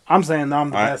 but I'm saying I'm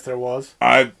the best there was.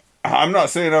 I'm not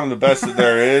saying I'm the best that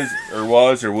there is or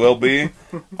was or will be.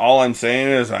 All I'm saying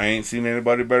is I ain't seen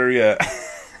anybody better yet.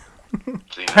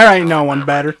 See, There ain't no one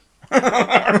better.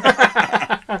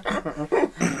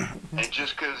 And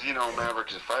just because, you know,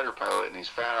 Maverick's a fighter pilot and he's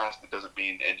fast, it doesn't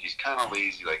mean, and he's kind of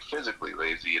lazy, like physically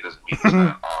lazy, it doesn't mean he's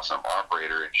not an awesome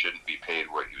operator and shouldn't be paid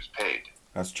what he was paid.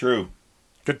 That's true.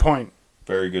 Good point.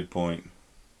 Very good point.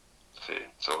 See,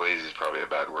 so lazy is probably a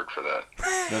bad word for that.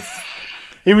 That's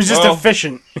He was just Well,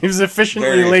 efficient. He was efficiently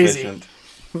very lazy.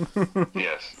 efficient.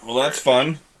 Yes. Well, that's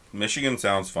fun. Michigan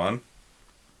sounds fun.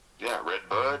 Yeah, Red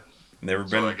Bud. Never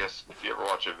So I been. guess if you ever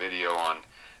watch a video on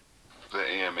the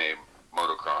AMA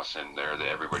motocross in there, that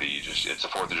everybody, it's the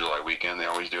 4th of July weekend, they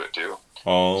always do it too. So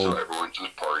Oh, everyone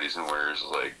just parties and wears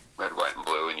like red, white, and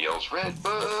blue and yells, "Red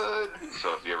Bud!"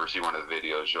 So if you ever see one of the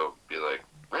videos, you'll be like,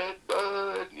 "Red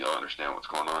Bud!" You'll understand what's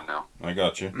going on now. I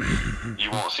got you. You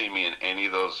won't see me in any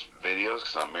of those videos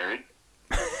because I'm married.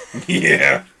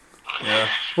 Yeah. Yeah.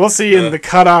 We'll see you in the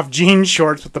cut-off jean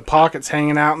shorts with the pockets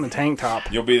hanging out in the tank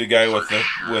top, You'll be the guy with the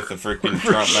freaking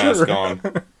Trump mask on.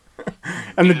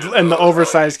 and the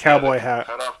oversized cowboy hat.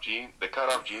 The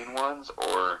cutoff jean ones,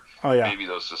 or Oh yeah, maybe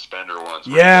those suspender ones.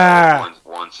 where Yeah. you have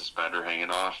one suspender hanging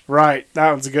off. right.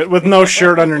 That one's good with no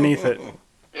shirt underneath it.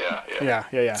 Yeah.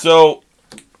 Yeah. So,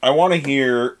 want to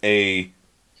hear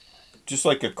just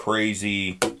like a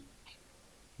crazy,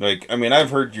 like, I mean, I've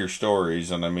heard your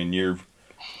stories, and I mean, you're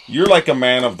like a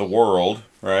man of the world,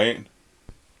 right?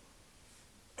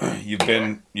 You've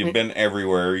been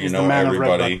everywhere, you know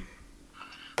everybody.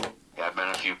 Yeah, I've been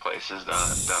a few places, done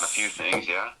a few things,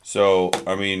 yeah. So,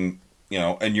 I mean, you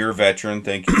know, and you're a veteran.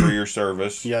 Thank you for your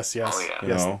service. Yes. Oh,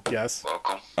 yeah. Yes.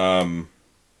 Welcome.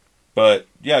 But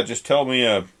yeah, just tell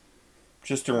me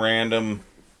just a random,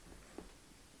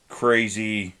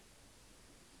 crazy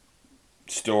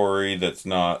story that's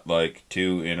not like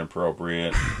too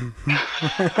inappropriate,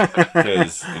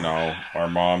 because you know our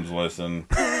moms listen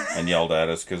and yelled at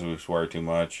us because we swear too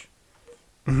much.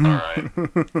 All right,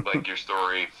 like your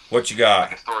story. What you got?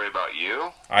 Like a story about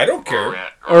you? I don't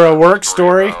care. Or a work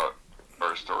story.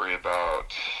 Or a story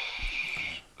about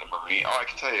the Marine. Oh, I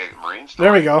can tell you a Marine story.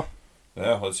 There we go.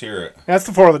 Yeah, let's hear it. That's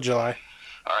the 4th of July.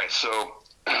 All right, so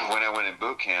when I went in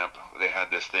boot camp, they had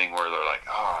this thing where they're like,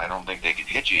 "Oh, I don't think they can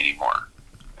hit you anymore,"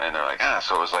 and they're like,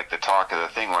 So it was like the talk of the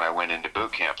thing when I went into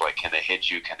boot camp, like, can they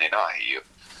hit you? Can they not hit you?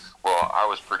 Well, I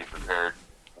was pretty prepared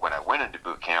when I went into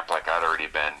boot camp. Like, I'd already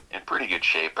been in pretty good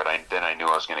shape, but then I knew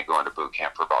I was going to go into boot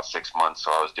camp for about 6 months,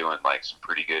 so I was doing like some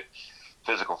pretty good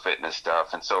physical fitness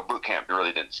stuff, and so boot camp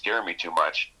really didn't scare me too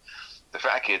much. The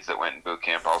fat kids that went in boot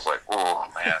camp, I was like, "Oh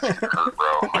man, it's gonna hurt,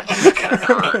 bro. It's gonna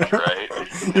hurt, right?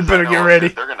 You better get ready.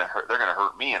 They're gonna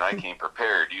hurt me, and I came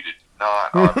prepared. You did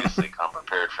not obviously come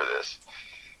prepared for this."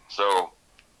 So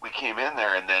we came in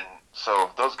there, and then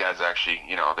so those guys actually,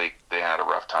 you know, they had a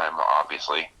rough time,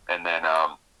 obviously, and then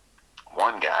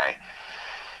one guy,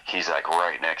 he's like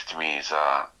right next to me.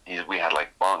 We had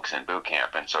like bunks in boot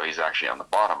camp, and so he's actually on the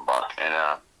bottom bunk, and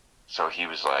so he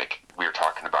was like, we were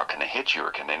talking about, can they hit you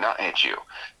or can they not hit you?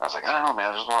 And I was like, I don't know,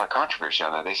 man. There's a lot of controversy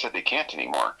on that. They said they can't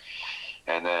anymore.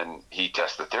 And then he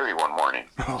tested the theory one morning.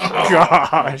 Oh,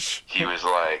 gosh. He was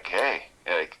like, hey,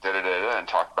 like, da-da-da-da, and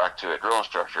talked back to a drill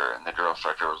instructor, and the drill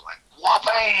instructor was like,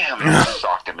 wha-bam! And just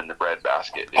socked him in the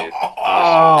breadbasket, dude. He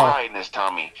was right in his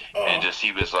tummy. And just,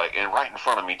 he was like, and right in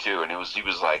front of me, too. And he was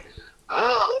like,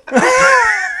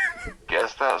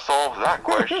 guess that solves that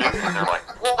question. And they're like,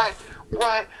 what?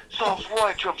 Solves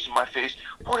what? Jumps in my face.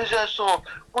 What does that solve?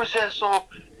 What does that solve?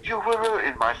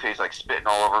 In my face, like spitting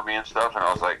all over me and stuff. And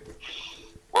I was like,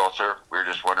 well, sir, we were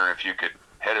just wondering if you could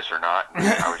hit us or not.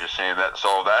 I was just saying that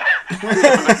solved that.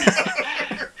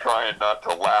 Trying not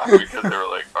to laugh because they were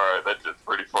like, all right, that's just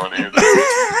pretty funny. Yeah,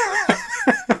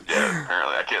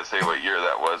 apparently I can't say what year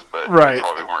that was, but right. They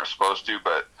probably weren't supposed to,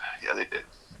 but yeah, they did.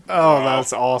 Oh,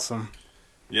 that's awesome.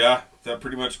 Yeah, that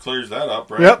pretty much clears that up,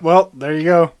 right? Yep, well, there you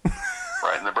go.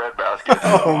 Right in the breadbasket.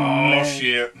 Oh, man.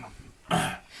 Shit.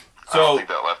 I don't think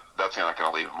that's not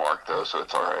going to leave a mark, though, so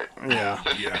it's all right. Yeah.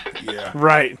 Yeah.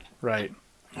 Right.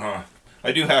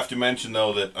 I do have to mention,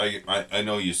 though, that I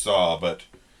know you saw, but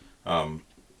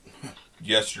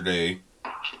yesterday,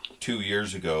 2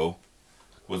 years ago,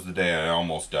 was the day I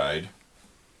almost died.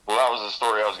 Well, that was the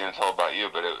story I was going to tell about you,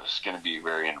 but it was going to be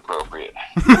very inappropriate.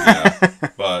 Yeah,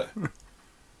 but,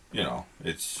 you know,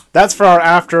 it's... That's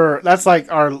for that's like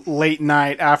our late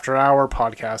night after hour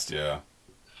podcast. Yeah.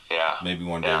 Yeah. Maybe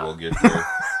one day we'll get there.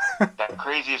 The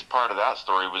craziest part of that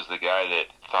story was the guy that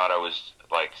thought I was,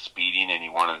 like, speeding and he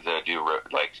wanted to do,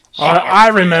 like... I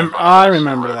remember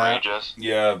that.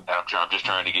 Yeah. I'm just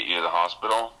trying to get you to the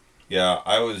hospital. Yeah,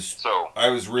 I was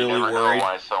really worried.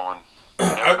 You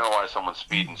never know why someone's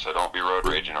speeding, so don't be road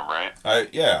raging them, right?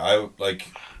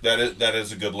 That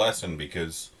is a good lesson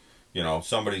because, you know,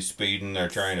 somebody's speeding, they're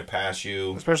trying to pass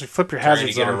you. Especially flip your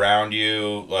hazards on. Trying to get around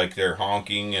you, like they're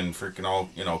honking and freaking all,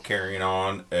 you know, carrying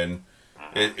on. And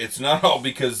it's not all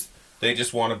because they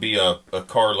just want to be a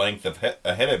car length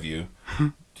ahead of you.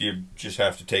 You just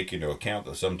have to take into account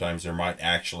that sometimes there might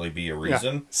actually be a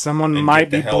reason. Yeah. Someone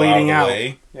might be bleeding out.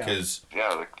 Because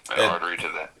the artery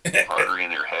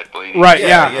in your head bleeding. Right,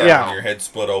 yeah. When your head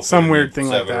split open. Some weird thing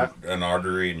like that. An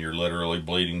artery and you're literally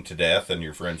bleeding to death and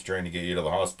your friend's trying to get you to the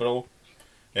hospital.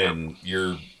 And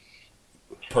you're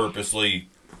purposely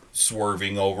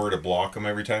swerving over to block them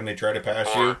every time they try to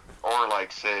pass you. Or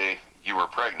like, say you were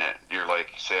pregnant. You're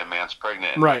like, say a man's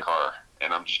pregnant in the car.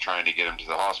 And I'm just trying to get him to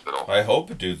the hospital. I hope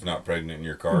a dude's not pregnant in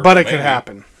your car. But it could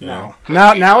happen. No.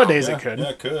 Nowadays it could. Yeah,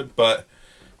 it could. But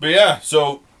yeah,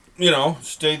 so, you know,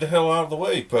 stay the hell out of the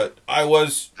way. But I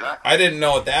didn't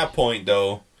know at that point,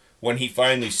 though, when he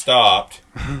finally stopped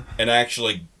and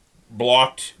actually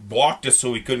blocked us so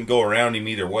we couldn't go around him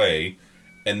either way,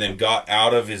 and then got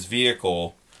out of his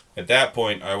vehicle. At that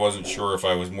point, I wasn't sure if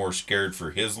I was more scared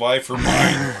for his life or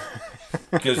mine.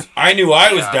 Because I knew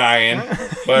I was dying,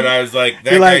 But I was like,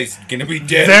 that like, guy's gonna be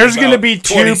dead. There's gonna be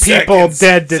 2 people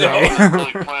dead today. So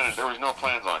there was no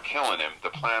plans on killing him. The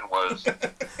plan was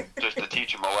just to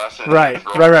teach him a lesson. Right, and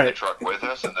throw him in the right. truck with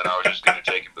us, and then I was just gonna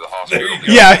take him to the hospital.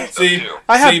 Yeah. See,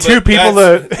 I have 2 people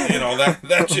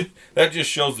that just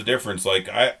shows the difference. Like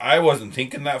I wasn't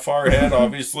thinking that far ahead.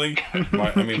 Obviously, my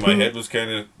head was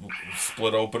kind of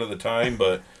split open at the time,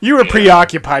 but you were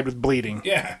preoccupied with bleeding.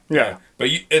 Yeah. But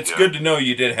it's good to know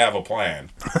you did have a plan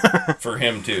for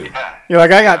him too. You're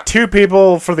like, I got 2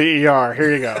 people for the ER.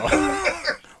 Here you go.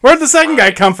 Where'd the second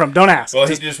guy come from? Don't ask. Well,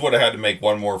 he just would have had to make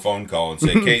one more phone call and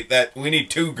say, Kate, that we need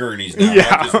 2 gurneys now,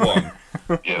 not just one.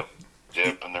 Yep.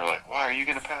 And they're like, why, are you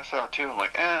going to pass out too? I'm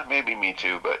like, maybe me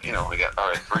too, but, we got, all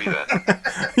right, 3 then.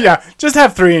 Yeah, just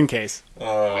have 3 in case. We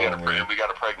got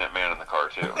a pregnant man in the car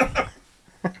too.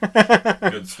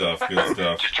 Good stuff.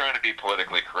 Just trying to be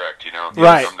politically correct,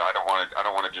 Right. I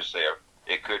don't want to just say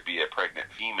it could be a pregnant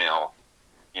female,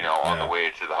 on the way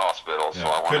to the hospital. So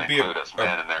I want to include us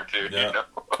men in there too. Yeah.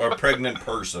 A pregnant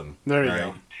person. There you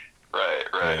go.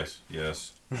 Right.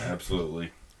 Yes.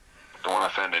 Absolutely. Don't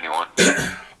want to offend anyone.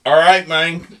 All right,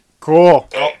 man. Cool.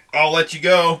 I'll let you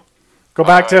go. Go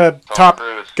back to Top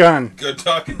Gun. Good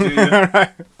talking to you. All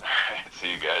right.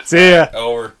 See you guys. See ya.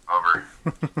 Over.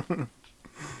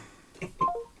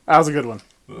 That was a good one.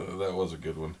 That was a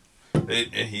good one.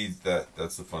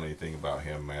 That's the funny thing about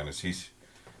him, man, is he's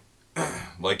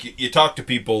like you talk to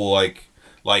people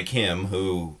like him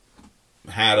who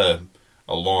had a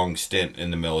long stint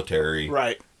in the military,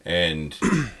 right? And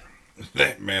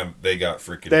they got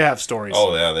freaking. They have stories.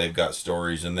 Oh yeah, they've got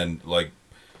stories, and then like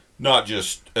not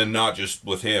just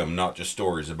with him, not just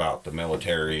stories about the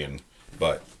military,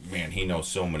 but man, he knows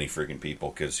so many freaking people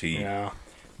because he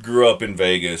grew up in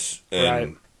Vegas,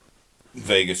 and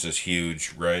Vegas is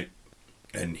huge, right?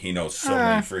 And he knows so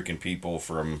many freaking people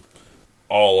from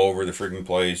all over the freaking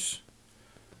place.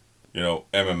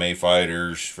 MMA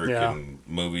fighters, freaking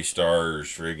movie stars,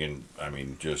 freaking,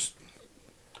 just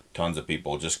tons of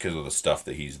people just because of the stuff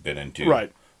that he's been into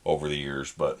over the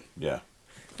years. But, yeah.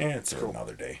 And it's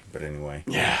another day. But anyway.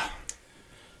 Yeah.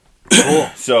 Cool.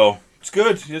 So, it's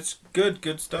good. It's good.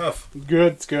 Good stuff.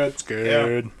 It's good.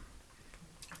 Yeah.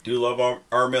 Do love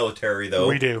our military, though.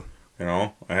 We do.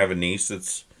 I have a niece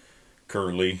that's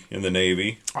currently in the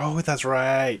Navy. Oh, that's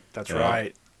right.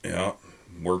 Right. Yeah.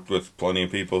 Worked with plenty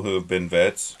of people who have been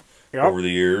vets over the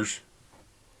years.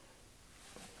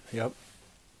 Yep.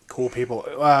 Cool people.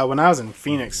 When I was in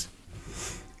Phoenix,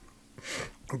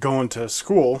 going to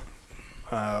school,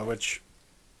 which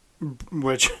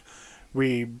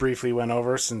we briefly went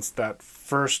over since that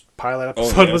first pilot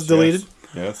episode was deleted.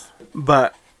 Yes.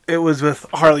 But it was with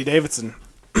Harley Davidson.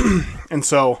 And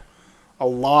so a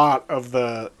lot of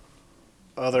the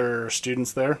other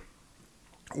students there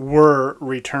were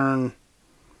return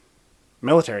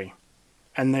military,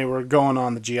 and they were going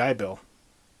on the GI Bill,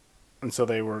 and so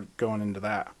they were going into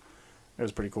that. It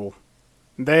was pretty cool.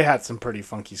 They had some pretty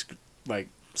funky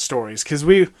stories because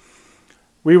we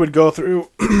would go through.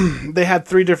 They had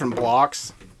 3 different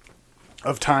blocks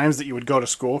of times that you would go to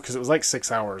school because it was like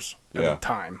 6 hours at a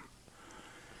time,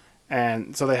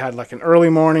 and so they had like an early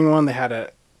morning one, they had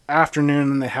a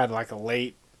afternoon, and they had like a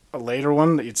later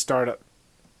one that you'd start at.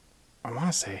 I want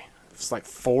to say it was like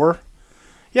 4.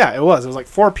 Yeah, it was. It was like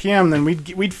 4 p.m. Then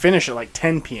we'd finish at like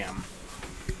 10 p.m.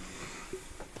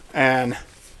 And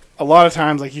a lot of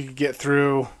times, like you could get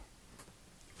through.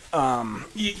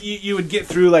 You would get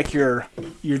through like your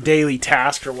daily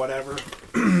task or whatever.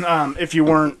 If you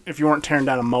weren't tearing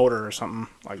down a motor or something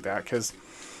like that, because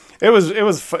it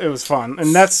was fun,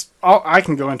 and that's all. I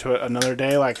can go into it another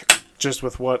day, like just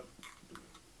with what.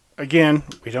 Again,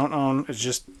 we don't own. It's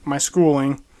just my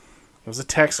schooling. It was a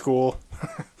tech school.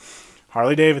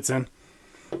 Harley Davidson,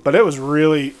 but it was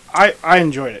really I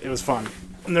enjoyed it. It was fun,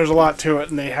 and there's a lot to it,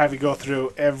 and they have you go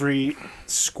through every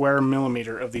square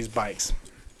millimeter of these bikes.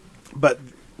 But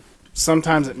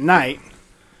sometimes at night,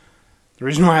 the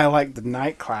reason why I liked the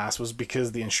night class was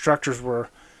because the instructors were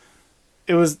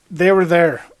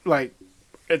there. Like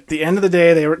at the end of the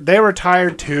day, they were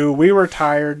tired too. We were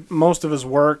tired. Most of us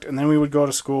worked, and then we would go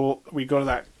to school. We'd go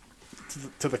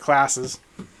to the classes.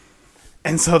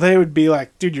 And so they would be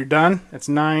like, dude, you're done? It's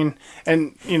 9.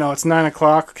 And, it's 9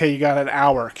 o'clock. Okay, you got an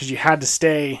hour. Because you had to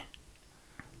stay.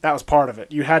 That was part of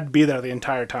it. You had to be there the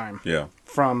entire time. Yeah.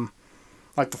 From,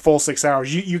 like, the full 6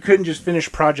 hours. You couldn't just finish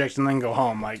a project and then go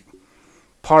home. Like,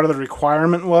 part of the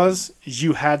requirement was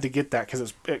you had to get that.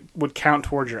 Because it would count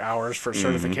towards your hours for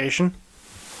certification.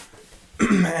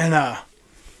 And,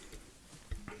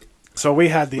 so we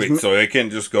had these... Wait, so I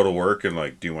can't just go to work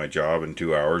and, do my job in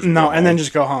 2 hours? No, and then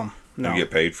just go home. No. You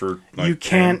get paid for you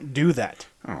can't do that.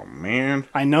 Oh, man.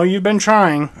 I know you've been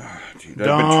trying. Dude,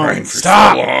 I've been trying for so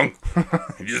long.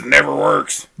 It just never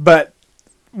works. But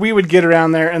we would get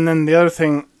around there, and then a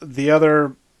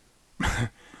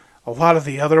lot of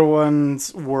the other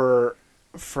ones were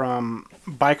from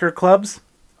biker clubs,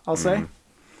 I'll say.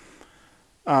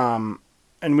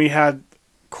 And we had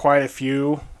quite a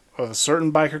few of a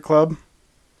certain biker club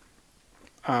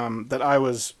that I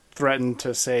was threatened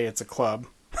to say it's a club.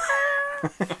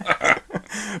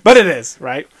 But it is,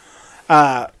 right?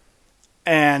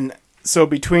 And so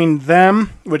between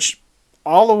them, which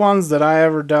all the ones that I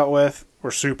ever dealt with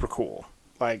were super cool.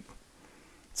 Like,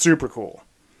 super cool.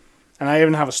 And I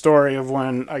even have a story of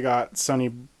when I got Sonny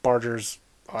Barger's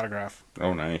autograph.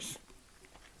 Oh, nice.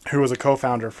 Who was a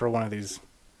co-founder for one of these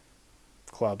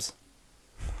clubs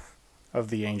of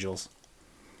the Angels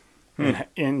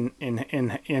in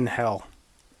hell.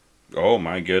 Oh,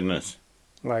 my goodness.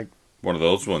 Like one of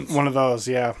those ones. One of those,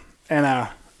 yeah. And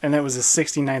it was his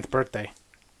 69th birthday.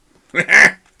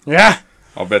 Yeah.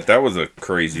 I'll bet that was a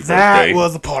crazy birthday. That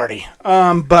was a party.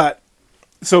 But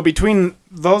so between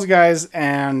those guys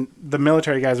and the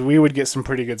military guys, we would get some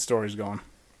pretty good stories going.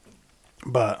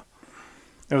 But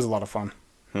it was a lot of fun.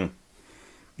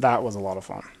 That was a lot of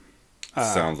fun.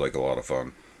 Sounds like a lot of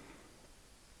fun.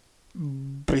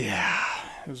 But yeah,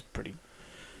 it was pretty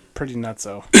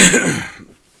nutso.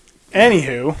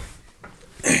 Anywho,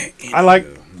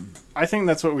 I think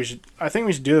that's what we should. I think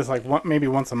we should do this like maybe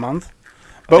once a month.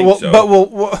 But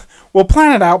we'll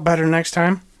plan it out better next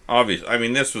time. Obviously, I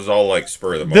mean, this was all like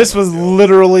spur of the moment. This was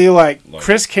literally like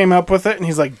Chris came up with it, and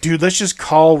he's like, "Dude, let's just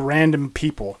call random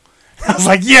people." I was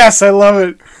like, "Yes, I love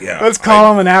it. Yeah, let's call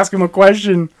them and ask them a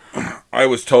question." I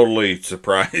was totally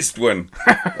surprised when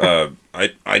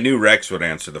I knew Rex would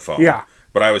answer the phone. Yeah,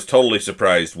 but I was totally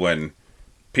surprised when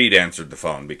Pete answered the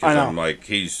phone because I'm like,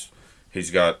 he's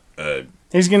got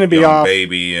he's gonna be off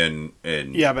baby and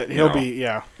yeah, but he'll be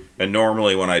yeah. And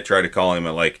normally when I try to call him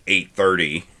at like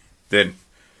 8:30, then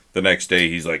the next day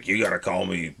he's like, "You gotta call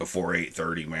me before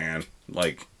 8:30, man.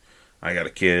 Like, I got a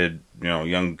kid,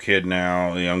 young kid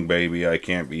now, a young baby. I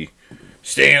can't be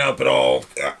staying up at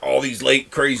all these late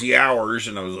crazy hours."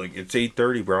 And I was like, "It's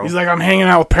 8:30, bro." He's like, "I'm hanging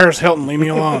out with Paris Hilton. Leave me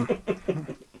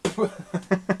alone."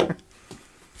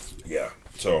 Yeah.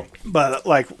 So, but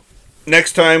like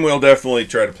next time we'll definitely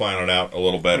try to plan it out a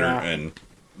little better and.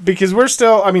 Because we're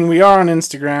still, we are on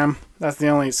Instagram. That's the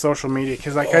only social media.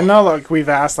 Because, I know, like, we've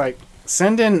asked, like,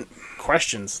 send in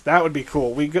questions. That would be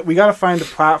cool. We got to find a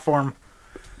platform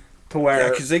to where... Yeah,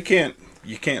 because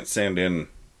you can't send in,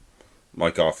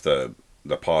 like, off the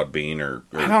Podbean or...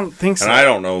 I don't think so. And I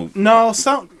don't know... No,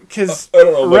 because... I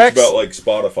don't know much about, like,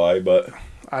 Spotify, but...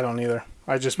 I don't either.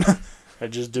 I just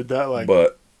did that, like,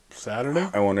 Saturday.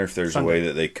 I wonder if there's a way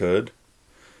that they could,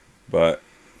 but...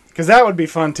 Because that would be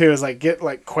fun too. Is like get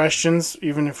like questions.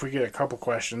 Even if we get a couple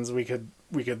questions, we could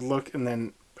look and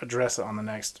then address it on the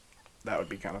next. That would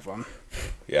be kind of fun.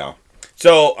 Yeah.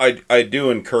 So I do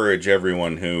encourage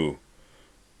everyone who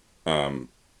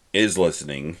is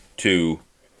listening to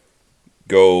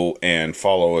go and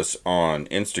follow us on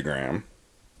Instagram.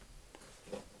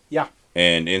 Yeah.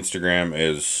 And Instagram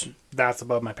is... That's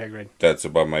above my pay grade. That's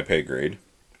above my pay grade.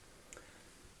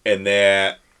 And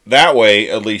that way,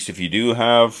 at least if you do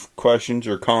have questions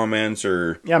or comments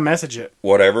or... Yeah, message it.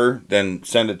 Whatever, then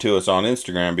send it to us on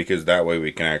Instagram because that way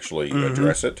we can actually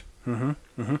address it. Mm-hmm.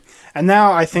 Mm-hmm. And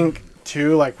now I think,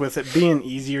 too, like with it being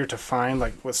easier to find,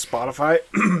 like with Spotify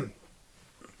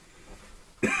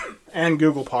and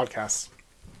Google Podcasts,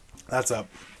 that's up.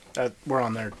 We're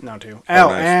on there now, too. Oh,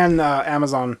 nice. And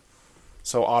Amazon,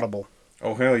 so Audible.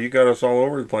 Oh, hell, you got us all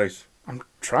over the place. I'm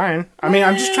trying. I'm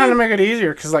just trying to make it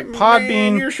easier because, like, Podbean.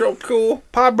 Man, you're so cool.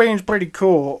 Podbean's pretty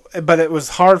cool, but it was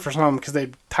hard for some because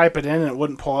they'd type it in and it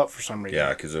wouldn't pull up for some reason. Yeah,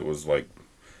 because it was like,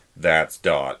 that's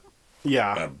dot.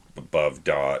 Yeah. Above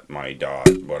dot, my dot,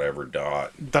 whatever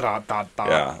dot. Dot.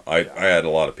 Yeah, I had a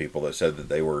lot of people that said that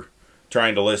they were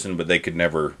trying to listen, but they could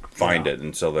never find it,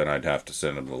 and so then I'd have to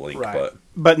send them the link. Right.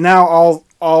 But now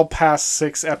all past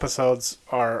 6 episodes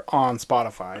are on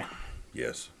Spotify.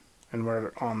 Yes. And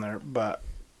we're on there,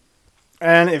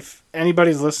 and if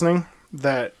anybody's listening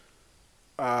that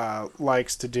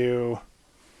likes to do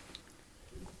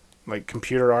like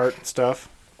computer art stuff,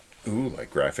 like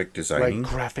graphic designing,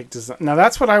 Now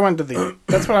that's what I went to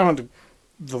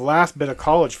the last bit of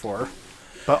college for,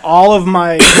 but all of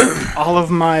my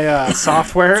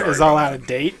software is all out of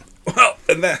date. Well,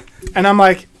 and I'm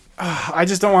like, I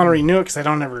just don't want to renew it because I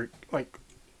don't ever like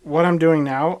what I'm doing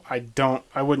now.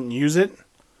 I wouldn't use it.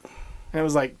 And it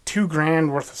was like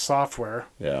 $2,000 worth of software.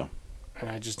 Yeah. And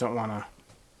I just don't want to.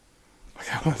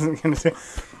 Like I wasn't gonna do.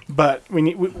 But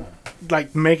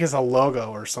like make us a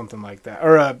logo or something like that,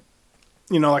 or a,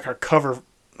 like our cover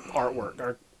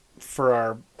artwork, for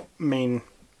our main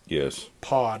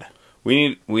pod.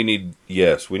 We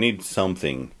need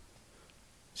something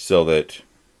so that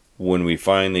when we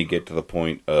finally get to the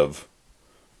point of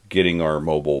getting our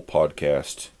mobile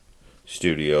podcast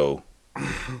studio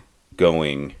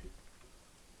going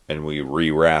and we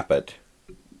rewrap it,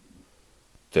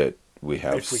 that we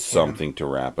have something to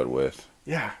wrap it with.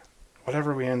 Yeah,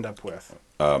 whatever we end up with.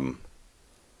 No,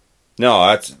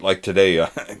 that's like today.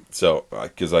 So,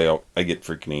 because I get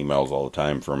freaking emails all the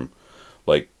time from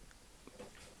like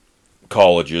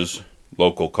colleges,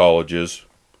 local colleges,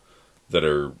 that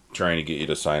are trying to get you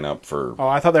to sign up for. Oh,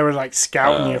 I thought they were like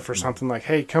scouting you for something, like,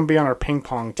 hey, come be on our ping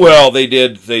pong team. Well, they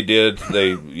did. They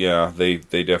definitely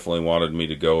wanted me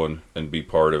to go and be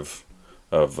part of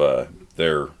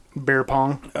their beer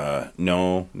pong.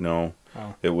 No.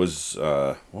 Oh. It was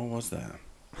what was that?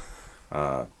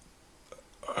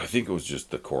 I think it was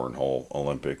just the Cornhole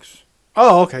Olympics.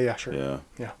 Oh, okay, yeah, sure.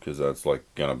 Yeah. Because that's like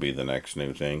gonna be the next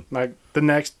new thing. Like the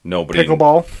next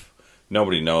pickleball.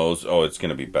 Nobody knows. Oh, it's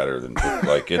gonna be better than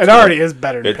like it already is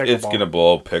better than pickleball. It's gonna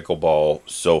blow pickleball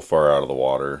so far out of the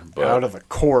water, but out of the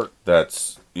court.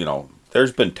 That's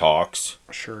there's been talks.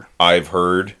 Sure. I've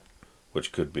heard,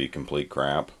 which could be complete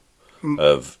crap,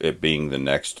 of it being the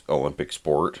next Olympic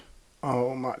sport.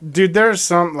 Oh my dude, there's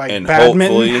some like and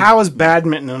badminton. How is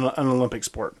badminton an Olympic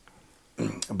sport?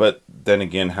 But then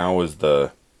again, how is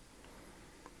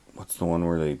what's the one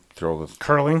where they throw the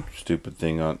curling stupid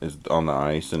thing on the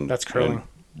ice and that's curling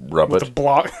and rub with it? The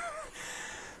block.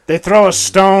 They throw a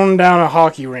stone down a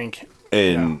hockey rink.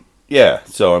 And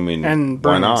so I mean, and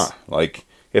why not? Like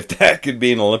if that could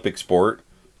be an Olympic sport,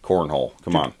 cornhole.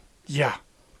 Come on. Yeah.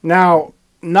 Now,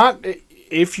 not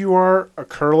if you are a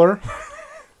curler.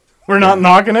 We're not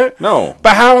knocking it. No.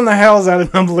 But how in the hell is that an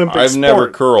Olympic sport? I've never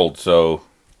curled, so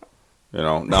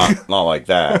not like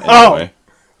that anyway.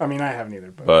 I mean, I haven't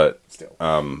either, but still.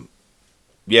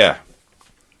 Yeah.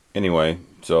 Anyway,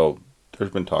 so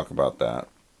there's been talk about that.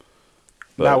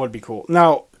 But that would be cool.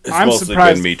 Now, it's I'm mostly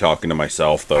surprised. Been me talking to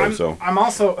myself, though. I'm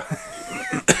also.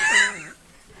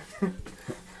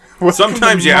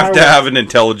 Sometimes you have to have an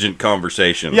intelligent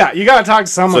conversation. Yeah, you got to talk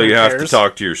to someone. So you have to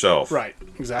talk to yourself. Right.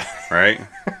 Exactly. Right.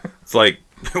 It's like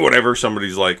whenever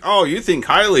somebody's like, "Oh, you think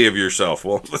highly of yourself."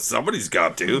 Well, somebody's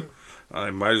got to.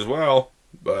 I might as well.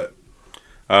 But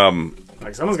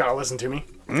like someone's got to listen to me.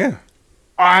 Yeah.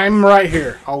 I'm right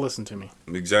here. I'll listen to me.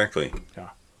 Exactly.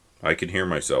 Yeah. I can hear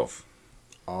myself.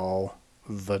 All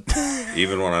the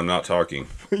even when I'm not talking.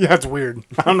 Yeah, it's weird.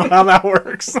 I don't know how that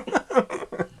works.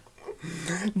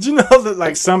 Do you know that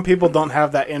like some people don't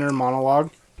have that inner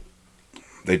monologue?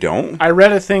 They don't? I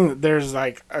read a thing that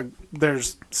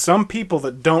there's some people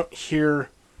that don't hear.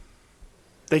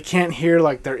 They can't hear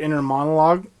like their inner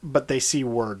monologue, but they see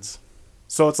words.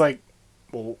 So it's like,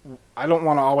 well, I don't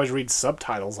want to always read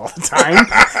subtitles all the time.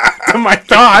 My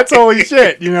thoughts, holy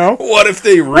shit, What if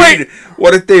they read?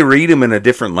 What if they read them in a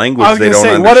different language they don't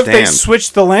understand? What if they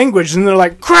switch the language and they're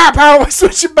like, crap? How do I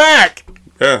switch it back?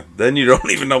 Yeah, then you don't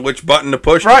even know which button to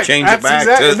push to change it back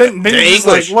to then you're English.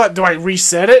 Just like, what? Do I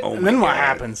reset it? And then what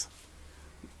happens?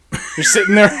 You're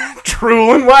sitting there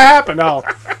drooling. What happened? Oh,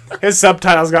 his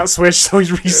subtitles got switched, so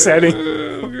he's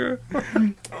resetting.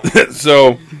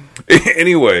 So,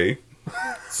 anyway,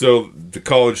 the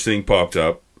college thing popped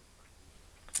up,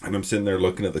 and I'm sitting there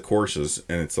looking at the courses,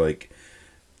 and it's like,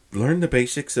 learn the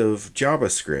basics of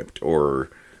JavaScript,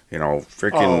 or,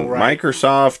 freaking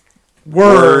Microsoft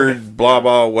Word, blah,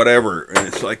 blah, whatever. And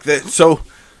it's like that. So,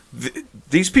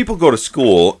 these people go to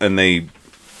school, and they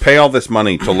pay all this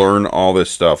money to learn all this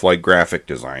stuff, like graphic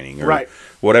designing or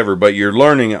whatever, but you're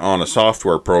learning on a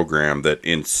software program that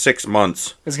in 6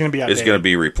 months is going to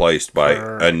be replaced by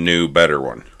a new, better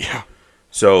one. Yeah.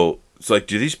 So it's like,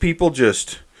 do these people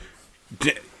just,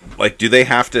 do they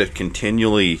have to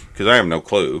continually, because I have no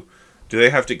clue, do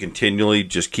they have to continually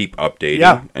just keep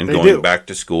updating and going back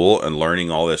to school and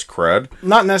learning all this crud?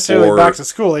 Not necessarily back to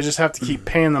school, they just have to keep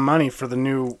paying the money for the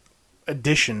new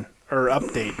edition or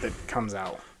update that comes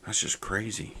out. That's just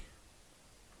crazy.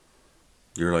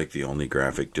 You're like the only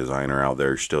graphic designer out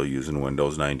there still using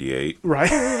Windows 98.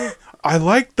 Right. I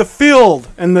like the field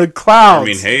and the clouds. I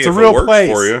mean, hey, it's if a real it works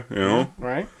place for you,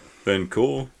 right? Then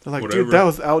cool. They're like, whatever. Dude, that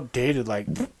was outdated like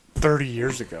 30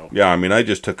 years ago. Yeah, I mean, I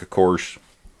just took a course,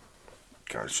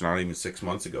 gosh, not even 6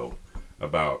 months ago,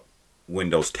 about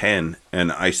Windows 10,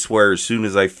 and I swear as soon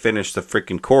as I finished the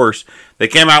freaking course, they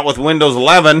came out with Windows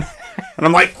 11, and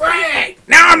I'm like, great!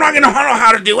 Now I'm not going to know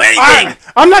how to do anything!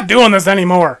 I'm not doing this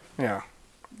anymore. Yeah.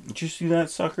 Did you see that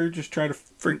sucker just try to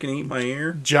freaking eat my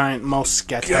ear? Giant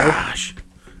mosquito. Gosh.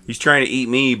 He's trying to eat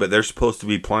me, but they're supposed to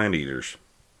be plant eaters.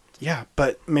 Yeah,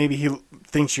 but maybe he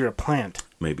thinks you're a plant.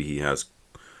 Maybe he has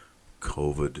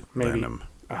COVID venom.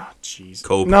 Oh, jeez.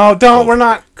 No, don't. Cobra. We're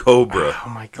not. Cobra. Oh,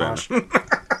 my gosh.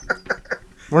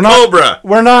 We're not. Cobra.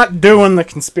 We're not doing the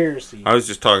conspiracy. I was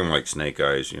just talking like Snake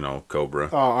Eyes, Cobra.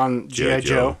 Oh, on G.I.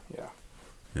 Joe. Yeah.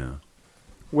 Yeah.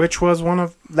 Which was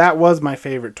that was my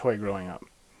favorite toy growing up.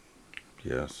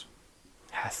 Yes.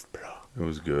 Hasbro. It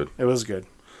was good. It was good.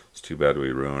 It's too bad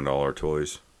we ruined all our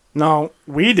toys. No,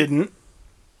 we didn't.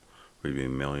 We'd be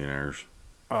millionaires.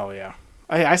 Oh, yeah.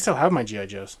 I still have my G.I.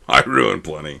 Joes. I ruined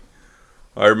plenty.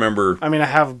 I remember. I mean, I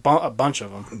have a bunch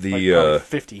of them. Like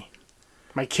 50.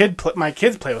 My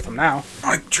kids play with them now.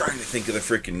 I'm trying to think of the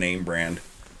freaking name brand.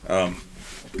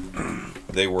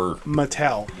 They were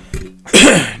Mattel.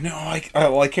 No,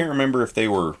 I can't remember if they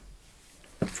were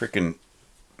freaking.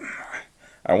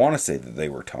 I want to say that they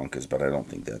were Tonkas, but I don't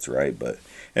think that's right. But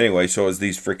anyway, so it was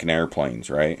these freaking airplanes,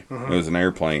 right? Mm-hmm. It was an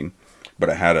airplane, but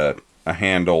it had a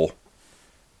handle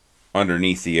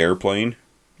underneath the airplane.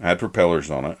 It had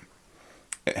propellers on it.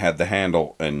 It had the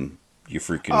handle, and you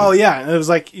freaking... Oh, yeah. It was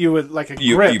like you would, like a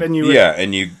grip, and you would... Yeah,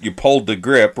 and you pulled the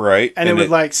grip, right? And it would,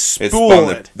 like, spool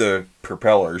it. Spun the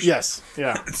propellers. Yes,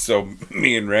 yeah. So,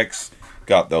 me and Rex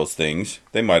got those things.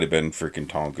 They might have been freaking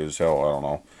Tonkas. Hell, I don't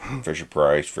know. Fisher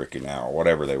Price, freaking Owl,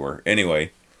 whatever they were.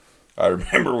 Anyway, I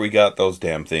remember we got those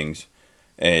damn things,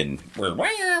 and we're,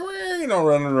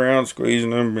 running around,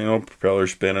 squeezing them, propeller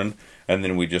spinning, and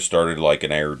then we just started like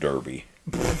an air derby.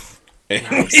 And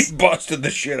we busted the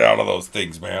shit out of those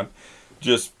things, man.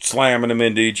 Just slamming them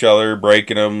into each other,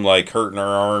 breaking them, like hurting our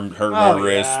arm, hurting our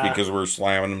wrists because we're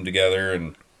slamming them together.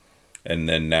 And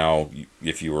then now,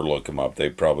 if you were to look them up, they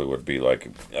probably would be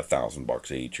like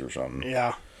 $1,000 each or something.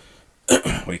 Yeah.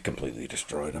 We completely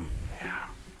destroyed them. Yeah.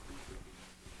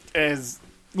 As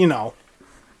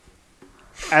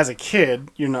as a kid,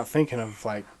 you're not thinking of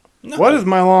like, what is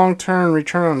my long-term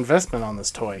return on investment on this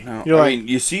toy? No, You're I mean,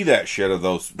 you see that shit of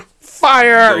those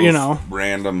fire,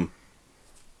 random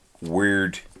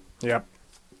weird Yep.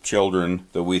 children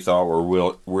that we thought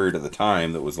were weird at the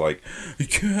time that was like,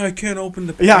 I can't open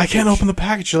the package. Yeah, I can't open the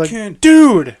package. You're like,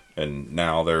 dude! And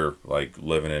now they're like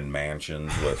living in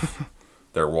mansions with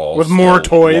their walls with more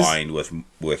toys. lined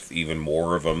with even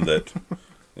more of them that,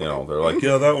 they're like,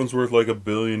 yeah, that one's worth like $1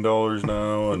 billion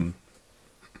now, and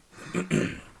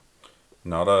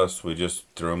not us. We just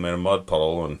threw them in a mud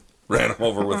puddle and ran them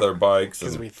over with our bikes.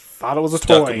 Because we thought it was a toy.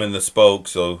 Stuck them in the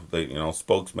spokes, so they,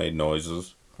 spokes made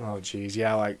noises. Oh, jeez.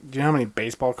 Yeah, like, do you know how many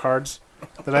baseball cards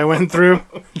that I went through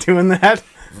doing that?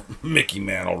 Mickey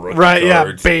Mantle rookie cards.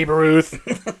 Yeah, Babe Ruth.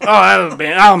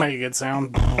 That'll make a good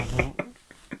sound.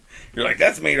 You're like,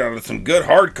 that's made out of some good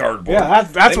hard cardboard. Yeah,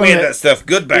 that's they made that stuff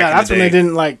good back in the day. Yeah, that's when they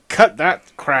didn't, like, cut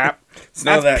that crap. It's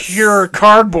none of that pure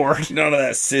cardboard. None of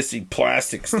that sissy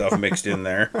plastic stuff mixed in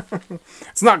there.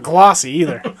 It's not glossy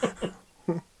either.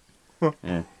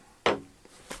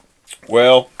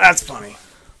 Well, that's funny.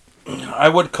 I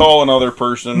would call another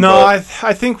person. No, I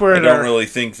think we're. I don't really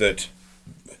think that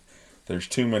there's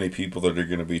too many people that are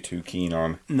going to be too keen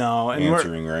on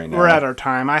answering right now. We're at our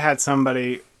time. I had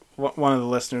somebody, one of the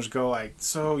listeners, go like,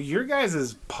 "So your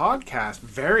guys' podcast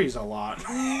varies a lot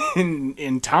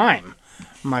in time."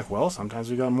 I'm like, well, sometimes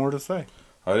we got more to say.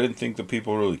 I didn't think the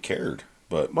people really cared,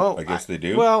 but I guess they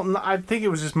do. Well, I think it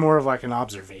was just more of like an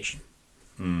observation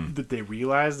that they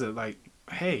realized that, like,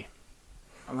 hey,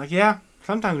 I'm like, yeah,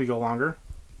 sometimes we go longer.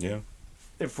 Yeah.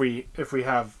 If we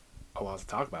have a lot to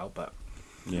talk about, but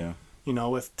yeah,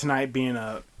 with tonight being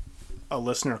a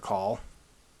listener call,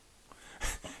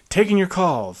 taking your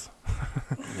calls.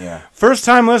 Yeah. First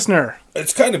time listener.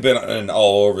 It's kind of been an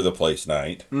all over the place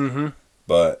night. Mm-hmm.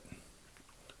 But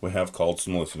we have called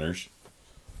some listeners.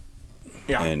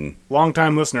 Yeah. And long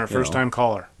time listener, first time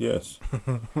caller. Yes.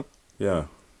 Yeah.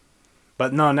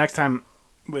 But no, next time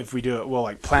if we do it, we'll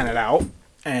like plan it out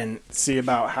and see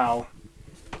about how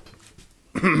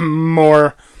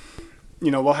more,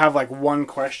 we'll have like one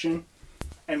question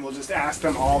and we'll just ask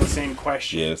them all the same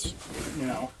question. Yes.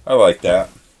 I like that.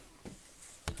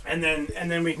 And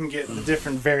then we can get the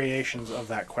different variations of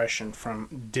that question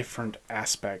from different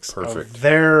aspects of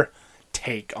their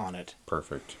take on it.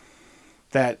 Perfect.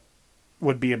 That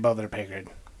would be above their pay grade.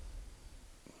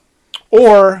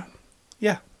 Or,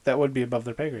 yeah, that would be above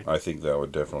their pay grade. I think that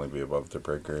would definitely be above their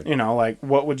pay grade. Like,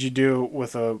 what would you do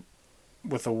with a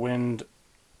wind,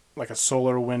 like a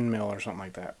solar windmill or something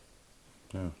like that?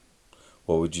 Yeah.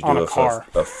 What would you do if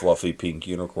a fluffy pink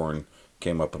unicorn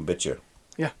came up and bit you?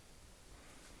 Yeah.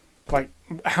 Like,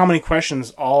 how many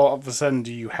questions all of a sudden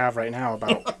do you have right now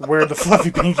about where the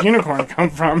fluffy pink unicorn come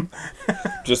from?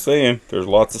 Just saying, there's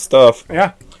lots of stuff.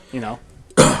 Yeah, you know.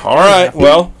 All right,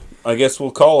 well, I guess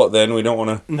we'll call it then. We don't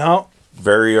want to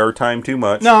vary our time too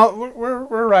much. No,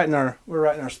 we're right in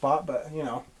our spot, but you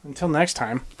know, until next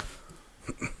time,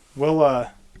 we'll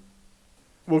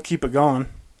keep it going.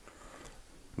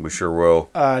 We sure will.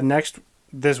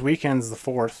 This weekend's the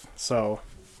 4th, so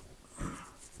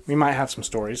we might have some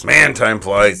stories. Man, time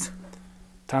flies.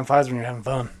 Time flies when you're having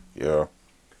fun. Yeah.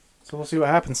 So we'll see what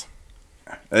happens.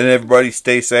 And everybody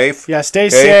stay safe. Yeah, stay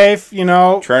safe, you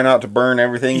know. Try not to burn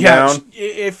everything down.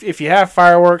 If you have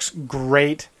fireworks,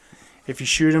 great. If you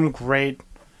shoot them, great.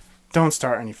 Don't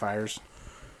start any fires.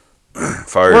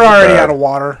 Fires We're already out of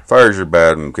water. Fires are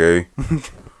bad, okay?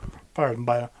 Fires are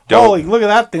bad. Holy, look at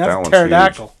that thing. That's a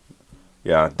pterodactyl. Huge.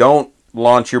 Yeah, don't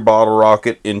launch your bottle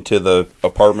rocket into the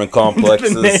apartment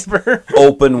complex's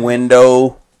open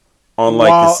window on the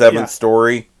 7th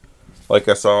story, like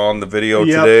I saw on the video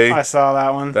today. I saw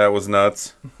that one. That was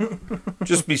nuts.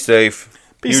 Just be safe.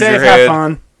 Use safe, your head, have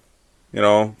fun. You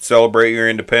know, celebrate your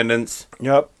independence.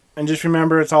 Yep. And just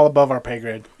remember, it's all above our pay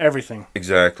grade. Everything.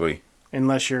 Exactly.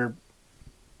 Unless you're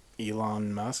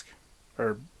Elon Musk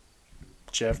or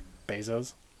Jeff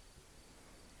Bezos.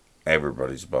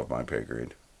 Everybody's above my pay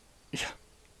grade. Yeah.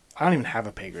 I don't even have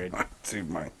a pay grade. Dude,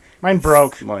 mine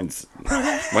broke. Mine's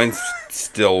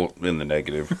still in the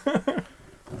negative.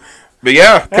 But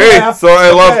yeah, okay. Yeah. So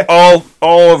I love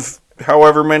all of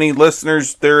however many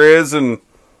listeners there is, and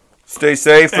stay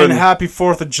safe. And happy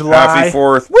 4th of July. Happy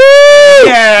 4th. Woo!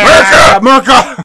 Yeah! America!